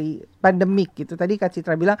dari pandemik gitu. Tadi Kak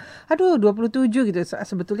Citra bilang, 27 gitu.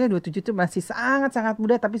 Sebetulnya 27 itu masih sangat-sangat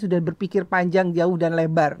muda, tapi sudah berpikir panjang, jauh dan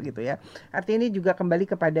lebar gitu ya. Artinya ini juga kembali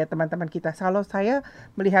kepada teman-teman kita. Kalau saya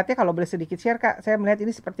melihatnya, kalau boleh sedikit share Kak, saya melihat ini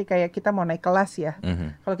seperti kayak kita mau naik kelas ya.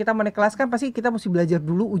 Kalau kita mau naik kelas kan pasti kita mesti belajar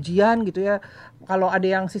dulu ujian gitu ya. Kalau ada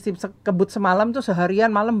yang sistem kebut semalam tuh seharian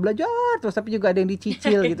malam belajar terus, tapi juga ada yang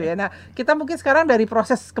dicicil gitu ya. Nah, kita mungkin sekarang dari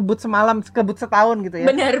proses kebut semalam, kebut setahun gitu ya.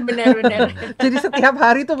 Benar. Jadi setiap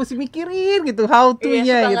hari tuh mesti mikirin gitu how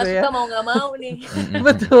to-nya gitu ya. Suka mau nggak mau nih.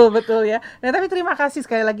 betul ya. Nah, tapi terima kasih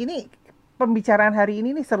sekali lagi nih, pembicaraan hari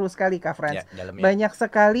ini nih seru sekali Kak Frans. Banyak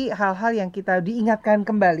sekali hal-hal yang kita diingatkan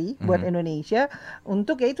kembali buat Indonesia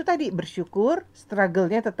untuk ya itu tadi, bersyukur,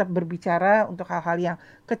 struggle-nya tetap berbicara untuk hal-hal yang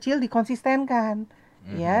kecil dikonsistenkan.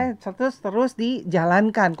 Ya, terus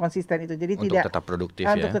dijalankan konsisten itu. Jadi untuk tetap produktif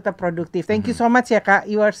ya. Untuk tetap produktif. Thank you so much ya Kak.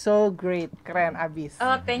 You are so great. Keren abis.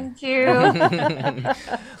 Oh, thank you.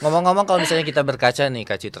 Ngomong-ngomong, kalau misalnya kita berkaca nih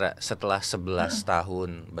Kak Citra, setelah 11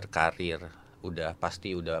 tahun berkarir,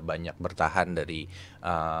 pasti udah banyak bertahan dari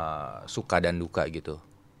suka dan duka gitu.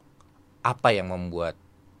 Apa yang membuat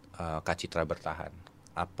Kak Citra bertahan?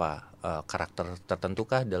 Apa karakter tertentu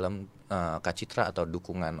kah dalam Kak Citra, atau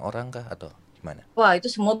dukungan orang kah, atau gimana? Wah, itu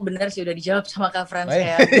semua benar sih, udah dijawab sama Kak Frans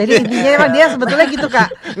ya. Jadi intinya emang dia sebetulnya gitu Kak.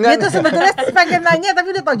 Dia tuh sebetulnya pengen nanya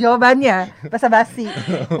tapi udah tahu jawabannya. Basa-basi.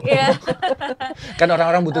 Iya. Kan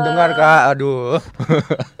orang-orang butuh dengar Kak. Aduh.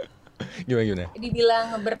 Gimana?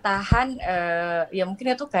 Dibilang bertahan, ya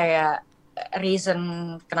mungkin itu kayak reason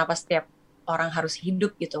kenapa setiap orang harus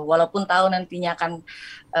hidup gitu. Walaupun tahu nantinya akan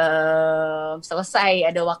selesai,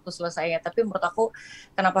 ada waktu selesainya. Tapi menurut aku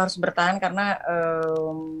kenapa harus bertahan, karena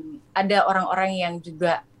ada orang-orang yang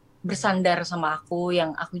juga bersandar sama aku,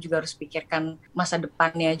 yang aku juga harus pikirkan masa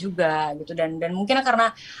depannya juga gitu. Dan mungkin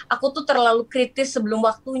karena aku tuh terlalu kritis sebelum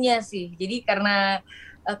waktunya sih. Jadi karena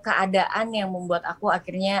keadaan yang membuat aku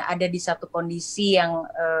akhirnya ada di satu kondisi yang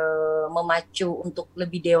memacu untuk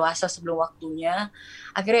lebih dewasa sebelum waktunya.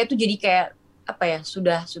 Akhirnya itu jadi kayak apa ya,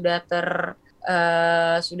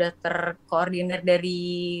 sudah terkoordinir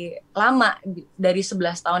dari lama, dari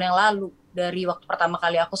 11 tahun yang lalu. Dari waktu pertama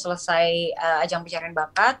kali aku selesai ajang pencarian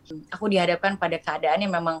bakat, aku dihadapkan pada keadaan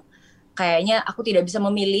yang memang kayaknya aku tidak bisa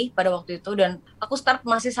memilih pada waktu itu, dan aku start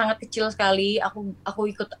masih sangat kecil sekali. Aku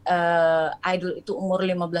ikut idol itu umur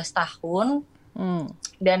 15 tahun.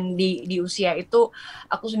 Dan di usia itu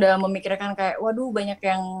aku sudah memikirkan kayak waduh, banyak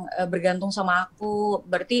yang bergantung sama aku.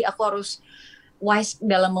 Berarti aku harus wise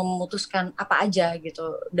dalam memutuskan apa aja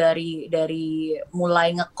gitu, dari mulai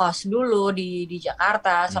ngekos dulu di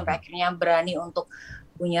Jakarta sampai akhirnya berani untuk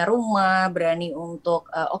punya rumah, berani untuk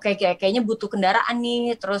kayaknya butuh kendaraan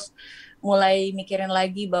nih, terus mulai mikirin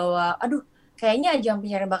lagi bahwa aduh, kayaknya ajang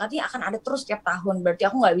pencarian bakatnya akan ada terus tiap tahun, berarti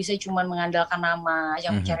aku nggak bisa cuma mengandalkan nama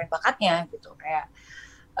ajang pencarian bakatnya gitu. Kayak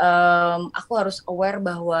aku harus aware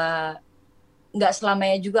bahwa nggak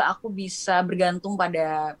selamanya juga aku bisa bergantung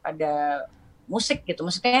pada musik gitu.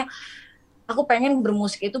 Maksudnya aku pengen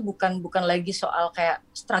bermusik itu bukan lagi soal kayak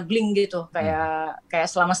struggling gitu, kayak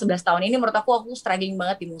selama 11 tahun ini menurut aku struggling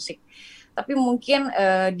banget di musik. Tapi mungkin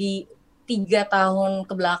di 3 tahun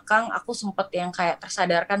ke belakang aku sempat yang kayak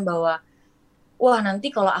tersadarkan bahwa wah,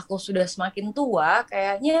 nanti kalau aku sudah semakin tua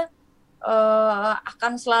kayaknya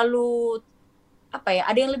akan selalu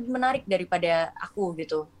ada yang lebih menarik daripada aku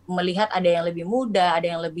gitu. Melihat ada yang lebih muda, ada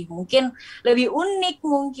yang lebih mungkin lebih unik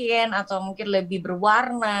mungkin, atau mungkin lebih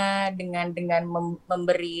berwarna dengan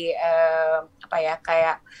memberi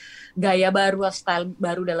kayak gaya baru, style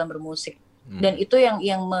baru dalam bermusik. Dan itu yang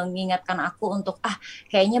mengingatkan aku untuk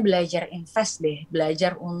kayaknya belajar invest deh,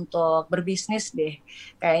 belajar untuk berbisnis deh.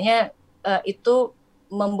 Kayaknya itu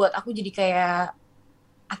membuat aku jadi kayak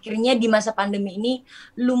akhirnya di masa pandemi ini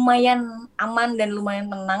lumayan aman dan lumayan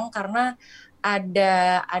tenang, karena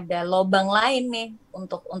ada lobang lain nih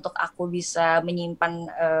untuk aku bisa menyimpan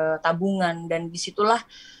tabungan. Dan disitulah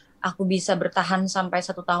aku bisa bertahan sampai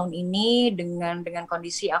 1 tahun ini dengan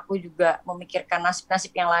kondisi aku juga memikirkan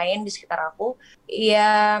nasib-nasib yang lain di sekitar aku.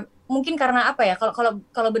 Ya mungkin karena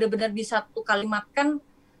kalau benar-benar di satu kalimat kan,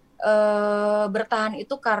 bertahan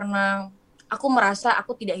itu karena aku merasa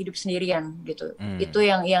aku tidak hidup sendirian gitu. Itu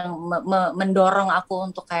yang mendorong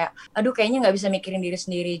aku untuk kayak aduh, kayaknya nggak bisa mikirin diri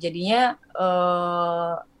sendiri. Jadinya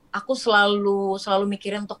aku selalu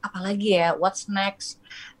mikirin untuk apa lagi ya, what's next,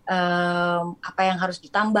 apa yang harus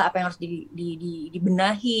ditambah, apa yang harus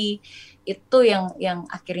dibenahi. Itu yang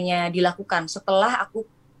akhirnya dilakukan setelah aku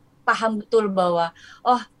paham betul bahwa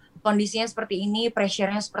kondisinya seperti ini,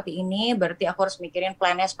 pressure-nya seperti ini, berarti aku harus mikirin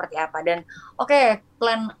plan-nya seperti apa. Dan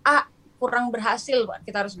plan A kurang berhasil,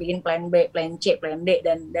 kita harus bikin plan B, plan C, plan D,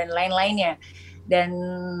 dan lain-lainnya. Dan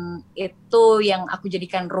itu yang aku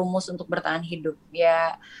jadikan rumus untuk bertahan hidup.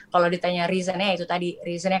 Ya kalau ditanya reasonnya, itu tadi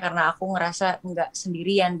reasonnya karena aku ngerasa nggak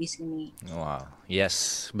sendirian di sini. Wow,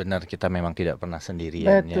 yes, benar, kita memang tidak pernah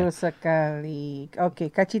sendirian. Betul sekali.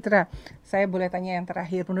 Oke, Kak Citra, saya boleh tanya yang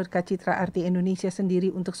terakhir, menurut Kak Citra arti Indonesia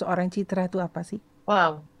sendiri untuk seorang Citra itu apa sih?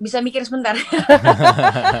 Wow, bisa mikir sebentar.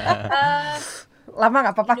 Lama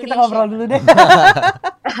nggak apa-apa, kita ngobrol dulu deh.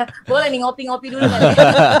 Boleh nih, ngopi-ngopi dulu kan ya.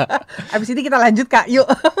 Abis ini kita lanjut Kak, yuk.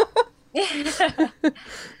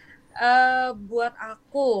 Buat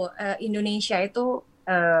aku Indonesia itu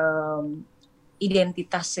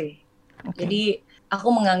identitas sih. Jadi aku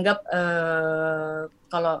menganggap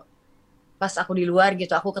kalau pas aku di luar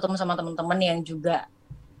gitu, aku ketemu sama teman-teman yang juga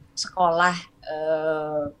sekolah,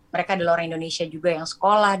 mereka adalah orang Indonesia juga yang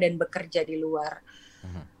sekolah dan bekerja di luar.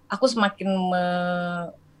 Aku semakin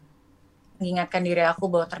mengingatkan diri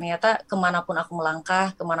aku bahwa ternyata kemanapun aku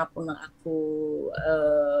melangkah, kemanapun aku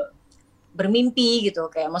bermimpi gitu,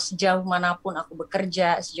 kayak mau sejauh manapun aku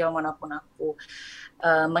bekerja, sejauh manapun aku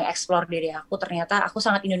mengeksplor diri aku, ternyata aku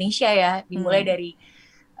sangat Indonesia ya. Dimulai dari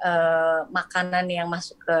makanan yang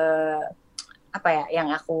masuk ke apa ya, yang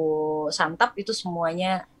aku santap itu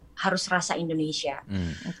semuanya harus rasa Indonesia.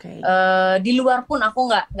 Okay. Di luar pun aku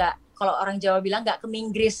nggak kalau orang Jawa bilang nggak ke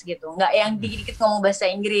Inggris gitu, nggak yang dikit-dikit ngomong bahasa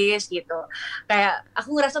Inggris gitu. Kayak aku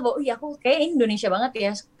ngerasa bahwa iya aku kayak Indonesia banget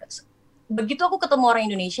ya. Begitu aku ketemu orang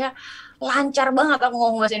Indonesia, lancar banget aku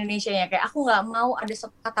ngomong bahasa Indonesianya. Kayak aku nggak mau ada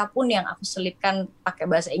satu kata pun yang aku selipkan pakai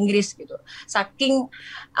bahasa Inggris gitu. Saking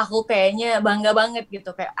aku kayaknya bangga banget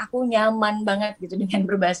gitu, kayak aku nyaman banget gitu dengan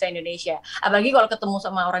berbahasa Indonesia. Apalagi kalau ketemu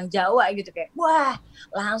sama orang Jawa gitu, kayak wah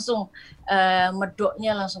langsung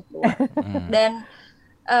medoknya langsung keluar. Dan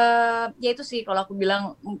ya itu sih kalau aku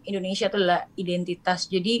bilang Indonesia itu adalah identitas.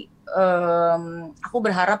 Jadi aku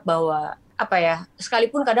berharap bahwa apa ya,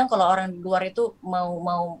 sekalipun kadang kalau orang di luar itu mau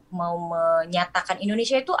menyatakan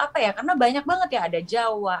Indonesia itu apa ya, karena banyak banget ya, ada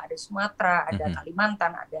Jawa, ada Sumatera, ada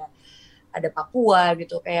Kalimantan, ada Papua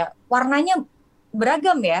gitu, kayak warnanya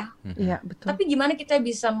beragam ya. Iya, betul. Tapi gimana kita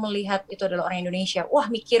bisa melihat itu adalah orang Indonesia? Wah,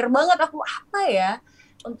 mikir banget aku apa ya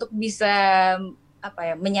untuk bisa apa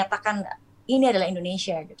ya menyatakan ini adalah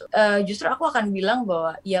Indonesia gitu. Justru aku akan bilang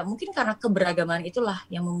bahwa ya mungkin karena keberagaman itulah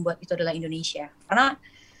yang membuat itu adalah Indonesia. Karena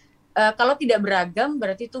kalau tidak beragam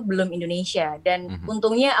berarti itu belum Indonesia. Dan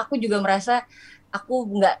untungnya aku juga merasa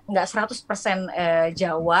aku nggak 100%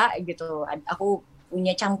 Jawa gitu. Aku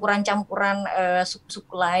punya campuran-campuran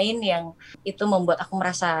suku-suku lain yang itu membuat aku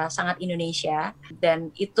merasa sangat Indonesia. Dan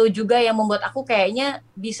itu juga yang membuat aku kayaknya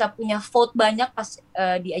bisa punya vote banyak pas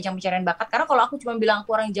di ajang pencarian bakat. Karena kalau aku cuma bilang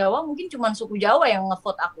aku orang Jawa, mungkin cuma suku Jawa yang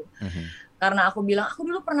ngevote aku. Karena aku bilang, aku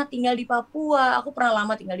dulu pernah tinggal di Papua, aku pernah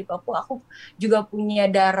lama tinggal di Papua, aku juga punya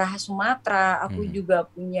darah Sumatera, aku juga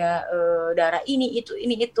punya darah ini, itu,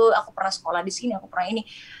 aku pernah sekolah di sini, aku pernah ini.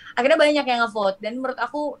 Akhirnya banyak yang nge-vote, dan menurut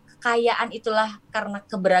aku kekayaan itulah, karena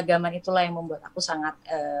keberagaman itulah yang membuat aku sangat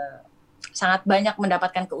banyak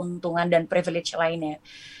mendapatkan keuntungan dan privilege lainnya.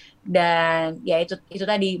 Dan ya itu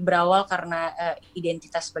tadi berawal karena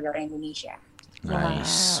identitas sebagai orang Indonesia.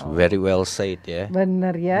 Nice, very well said ya.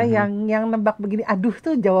 Bener ya, yang nebak begini, aduh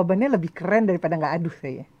tuh jawabannya lebih keren daripada nggak aduh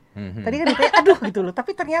saya. Tadi kan ditanya aduh gitu loh,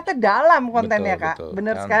 tapi ternyata dalam kontennya Kak.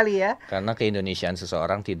 Bener sekali ya. Karena keindonesiaan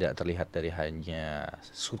seseorang tidak terlihat dari hanya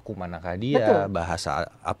suku manakah dia,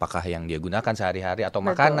 bahasa apakah yang dia gunakan sehari-hari atau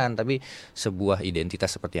makanan, tapi sebuah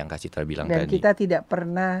identitas seperti yang Kak Citra bilang dan tadi. Dan kita tidak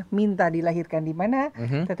pernah minta dilahirkan di mana,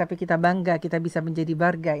 tetapi kita bangga kita bisa menjadi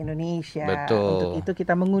warga Indonesia. Untuk itu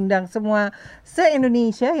kita mengundang semua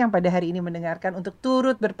se-Indonesia yang pada hari ini mendengarkan untuk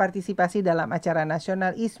turut berpartisipasi dalam acara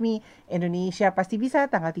Nasional ISMI Indonesia Pasti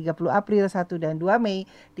Bisa tanggal 30 April 1 dan 2 Mei,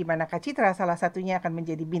 di mana Kak Citra salah satunya akan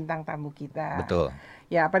menjadi bintang tamu kita. Betul.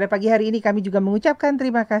 Ya, pada pagi hari ini kami juga mengucapkan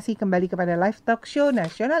terima kasih kembali kepada live talk show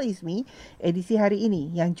Nasional ISMI edisi hari ini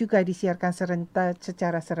yang juga disiarkan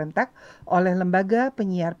secara serentak oleh Lembaga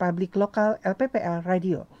Penyiar Publik Lokal LPPL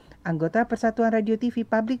Radio, anggota Persatuan Radio TV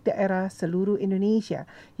Publik Daerah seluruh Indonesia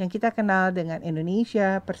yang kita kenal dengan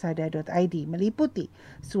Indonesia Persada.id, meliputi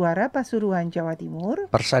Suara Pasuruan Jawa Timur,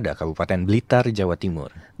 Persada Kabupaten Blitar Jawa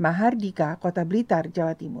Timur, Mahardika Kota Blitar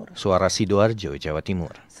Jawa Timur, Suara Sidoarjo Jawa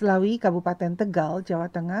Timur, Selawi Kabupaten Tegal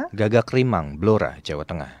Jawa Tengah, Gagak Rimang Blora Jawa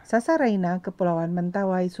Tengah, Sasaraina Kepulauan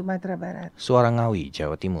Mentawai Sumatera Barat, Suara Ngawi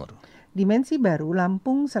Jawa Timur, Dimensi Baru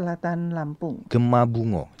Lampung Selatan Lampung, Gema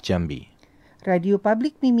Bungo Jambi, Radio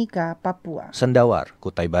Publik Mimika Papua, Sendawar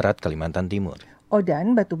Kutai Barat Kalimantan Timur,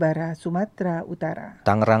 Odan Batubara Sumatera Utara,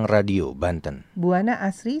 Tangerang Radio Banten, Buana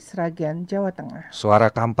Asri Sragen Jawa Tengah,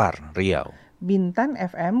 Suara Kampar Riau, Bintan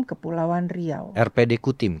FM Kepulauan Riau, RPD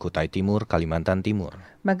Kutim Kutai Timur Kalimantan Timur,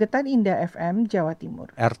 Magetan Indah FM Jawa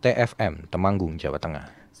Timur, RTFM Temanggung Jawa Tengah,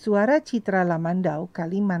 Suara Citra Lamandau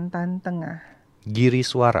Kalimantan Tengah, Giri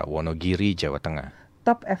Suara Wonogiri Jawa Tengah,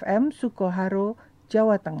 Top FM Sukoharjo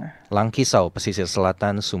Jawa Tengah, Langkisau Pesisir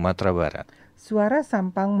Selatan Sumatera Barat, Suara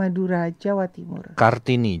Sampang Madura Jawa Timur,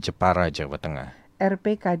 Kartini Jepara Jawa Tengah,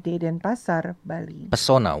 RPKD Denpasar Bali,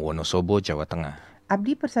 Pesona Wonosobo Jawa Tengah,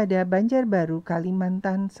 Abdi Persada Banjarbaru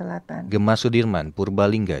Kalimantan Selatan, Gema Sudirman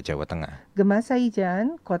Purbalingga Jawa Tengah, Gema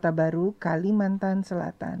Saijan Kota Baru Kalimantan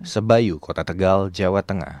Selatan, Sebayu Kota Tegal Jawa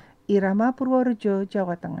Tengah, Irama Purworejo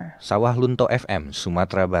Jawa Tengah, Sawah Lunto FM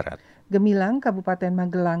Sumatera Barat, Gemilang Kabupaten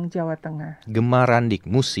Magelang Jawa Tengah, Gema Randik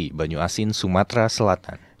Musi Banyuasin Sumatera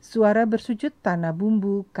Selatan, Suara Bersujud Tanah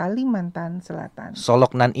Bumbu Kalimantan Selatan,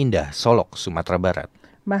 Solok Nan Indah Solok Sumatera Barat,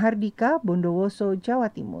 Mahardika Bondowoso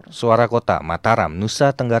Jawa Timur, Suara Kota Mataram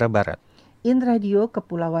Nusa Tenggara Barat, Inradio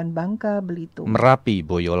Kepulauan Bangka Belitung, Merapi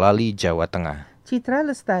Boyolali Jawa Tengah, Citra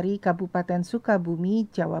Lestari, Kabupaten Sukabumi,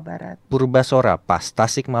 Jawa Barat. Purbasora Pas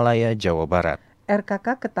Tasikmalaya, Jawa Barat.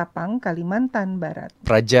 RKK Ketapang, Kalimantan Barat.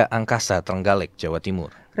 Praja Angkasa Trenggalek, Jawa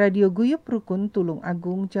Timur. Radio Guyup Rukun, Tulung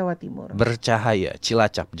Agung, Jawa Timur. Bercahaya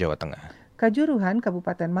Cilacap, Jawa Tengah. Kajuruhan,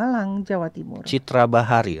 Kabupaten Malang, Jawa Timur. Citra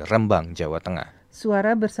Bahari Rembang, Jawa Tengah.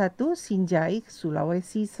 Suara Bersatu, Sinjai,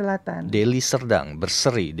 Sulawesi Selatan. Deli Serdang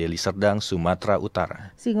Berseri, Deli Serdang, Sumatera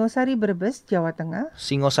Utara. Singosari Brebes, Jawa Tengah.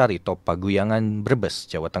 Singosari Top Paguyangan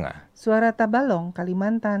Brebes, Jawa Tengah. Suara Tabalong,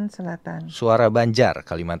 Kalimantan Selatan. Suara Banjar,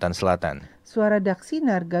 Kalimantan Selatan. Suara Daksi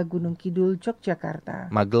Narga, Gunung Kidul,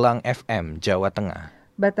 Yogyakarta. Magelang FM, Jawa Tengah.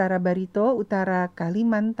 Batara Barito, Utara,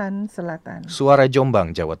 Kalimantan Selatan. Suara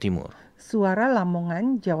Jombang, Jawa Timur. Suara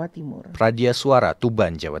Lamongan, Jawa Timur. Radia Suara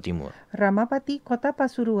Tuban, Jawa Timur. Ramapati, Kota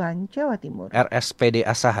Pasuruan, Jawa Timur. RSPD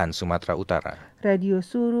Asahan, Sumatera Utara. Radio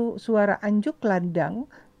Suara Anjuk Landang,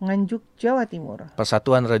 Nganjuk, Jawa Timur.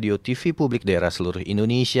 Persatuan Radio TV Publik Daerah Seluruh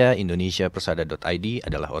Indonesia, indonesiapersada.id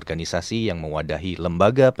adalah organisasi yang mewadahi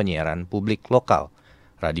lembaga penyiaran publik lokal,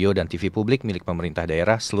 radio dan TV publik milik pemerintah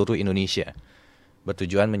daerah seluruh Indonesia.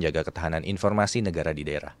 Bertujuan menjaga ketahanan informasi negara di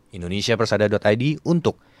daerah. indonesiapersada.id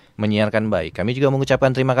untuk menyiarkan baik. Kami juga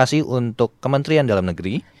mengucapkan terima kasih untuk Kementerian Dalam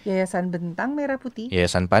Negeri, Yayasan Bentang Merah Putih,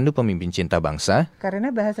 Yayasan Pandu Pemimpin Cinta Bangsa,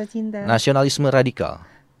 Karena Bahasa Cinta, Nasionalisme Radikal,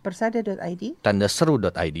 Persada.id,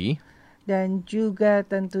 Tandaseru.id, dan juga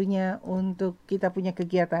tentunya untuk kita punya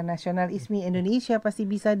kegiatan Nasional ISMI Indonesia Pasti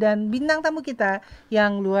Bisa, dan bintang tamu kita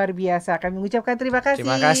yang luar biasa. Kami mengucapkan terima kasih.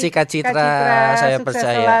 Terima kasih Kak Citra, saya sukses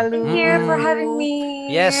percaya. Selalu. Thank you for having me.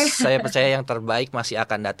 Yes, saya percaya yang terbaik masih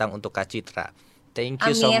akan datang untuk Kak Citra. Thank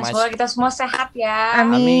you so Amin, much. semoga kita semua sehat ya.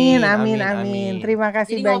 Amin, Amin, amin, amin. amin. Terima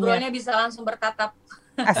kasih Jadi banyak. ngobrolnya bisa langsung bertatap.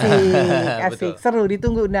 Asik, Betul. seru,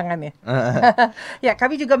 ditunggu undangannya. Ya,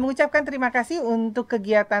 kami juga mengucapkan terima kasih untuk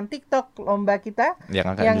kegiatan TikTok lomba kita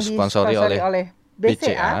yang akan disponsori oleh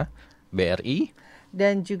BCA, BRI,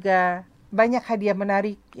 dan juga banyak hadiah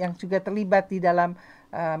menarik yang juga terlibat di dalam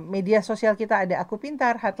media sosial kita. Ada Aku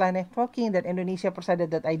Pintar, Hotline Networking, dan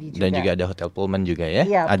indonesiapersada.id juga. dan juga ada Hotel Pullman juga ya.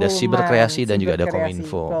 Iya, Ada Pullman, Siberkreasi dan juga ada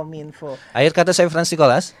Siberkreasi, Kominfo. Akhir kata saya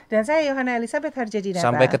Fransikolas. Dan saya Yohana Elizabeth Harjadinata.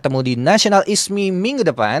 Sampai ketemu di Nasional ISMI minggu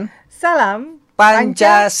depan. Salam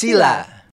Pancasila.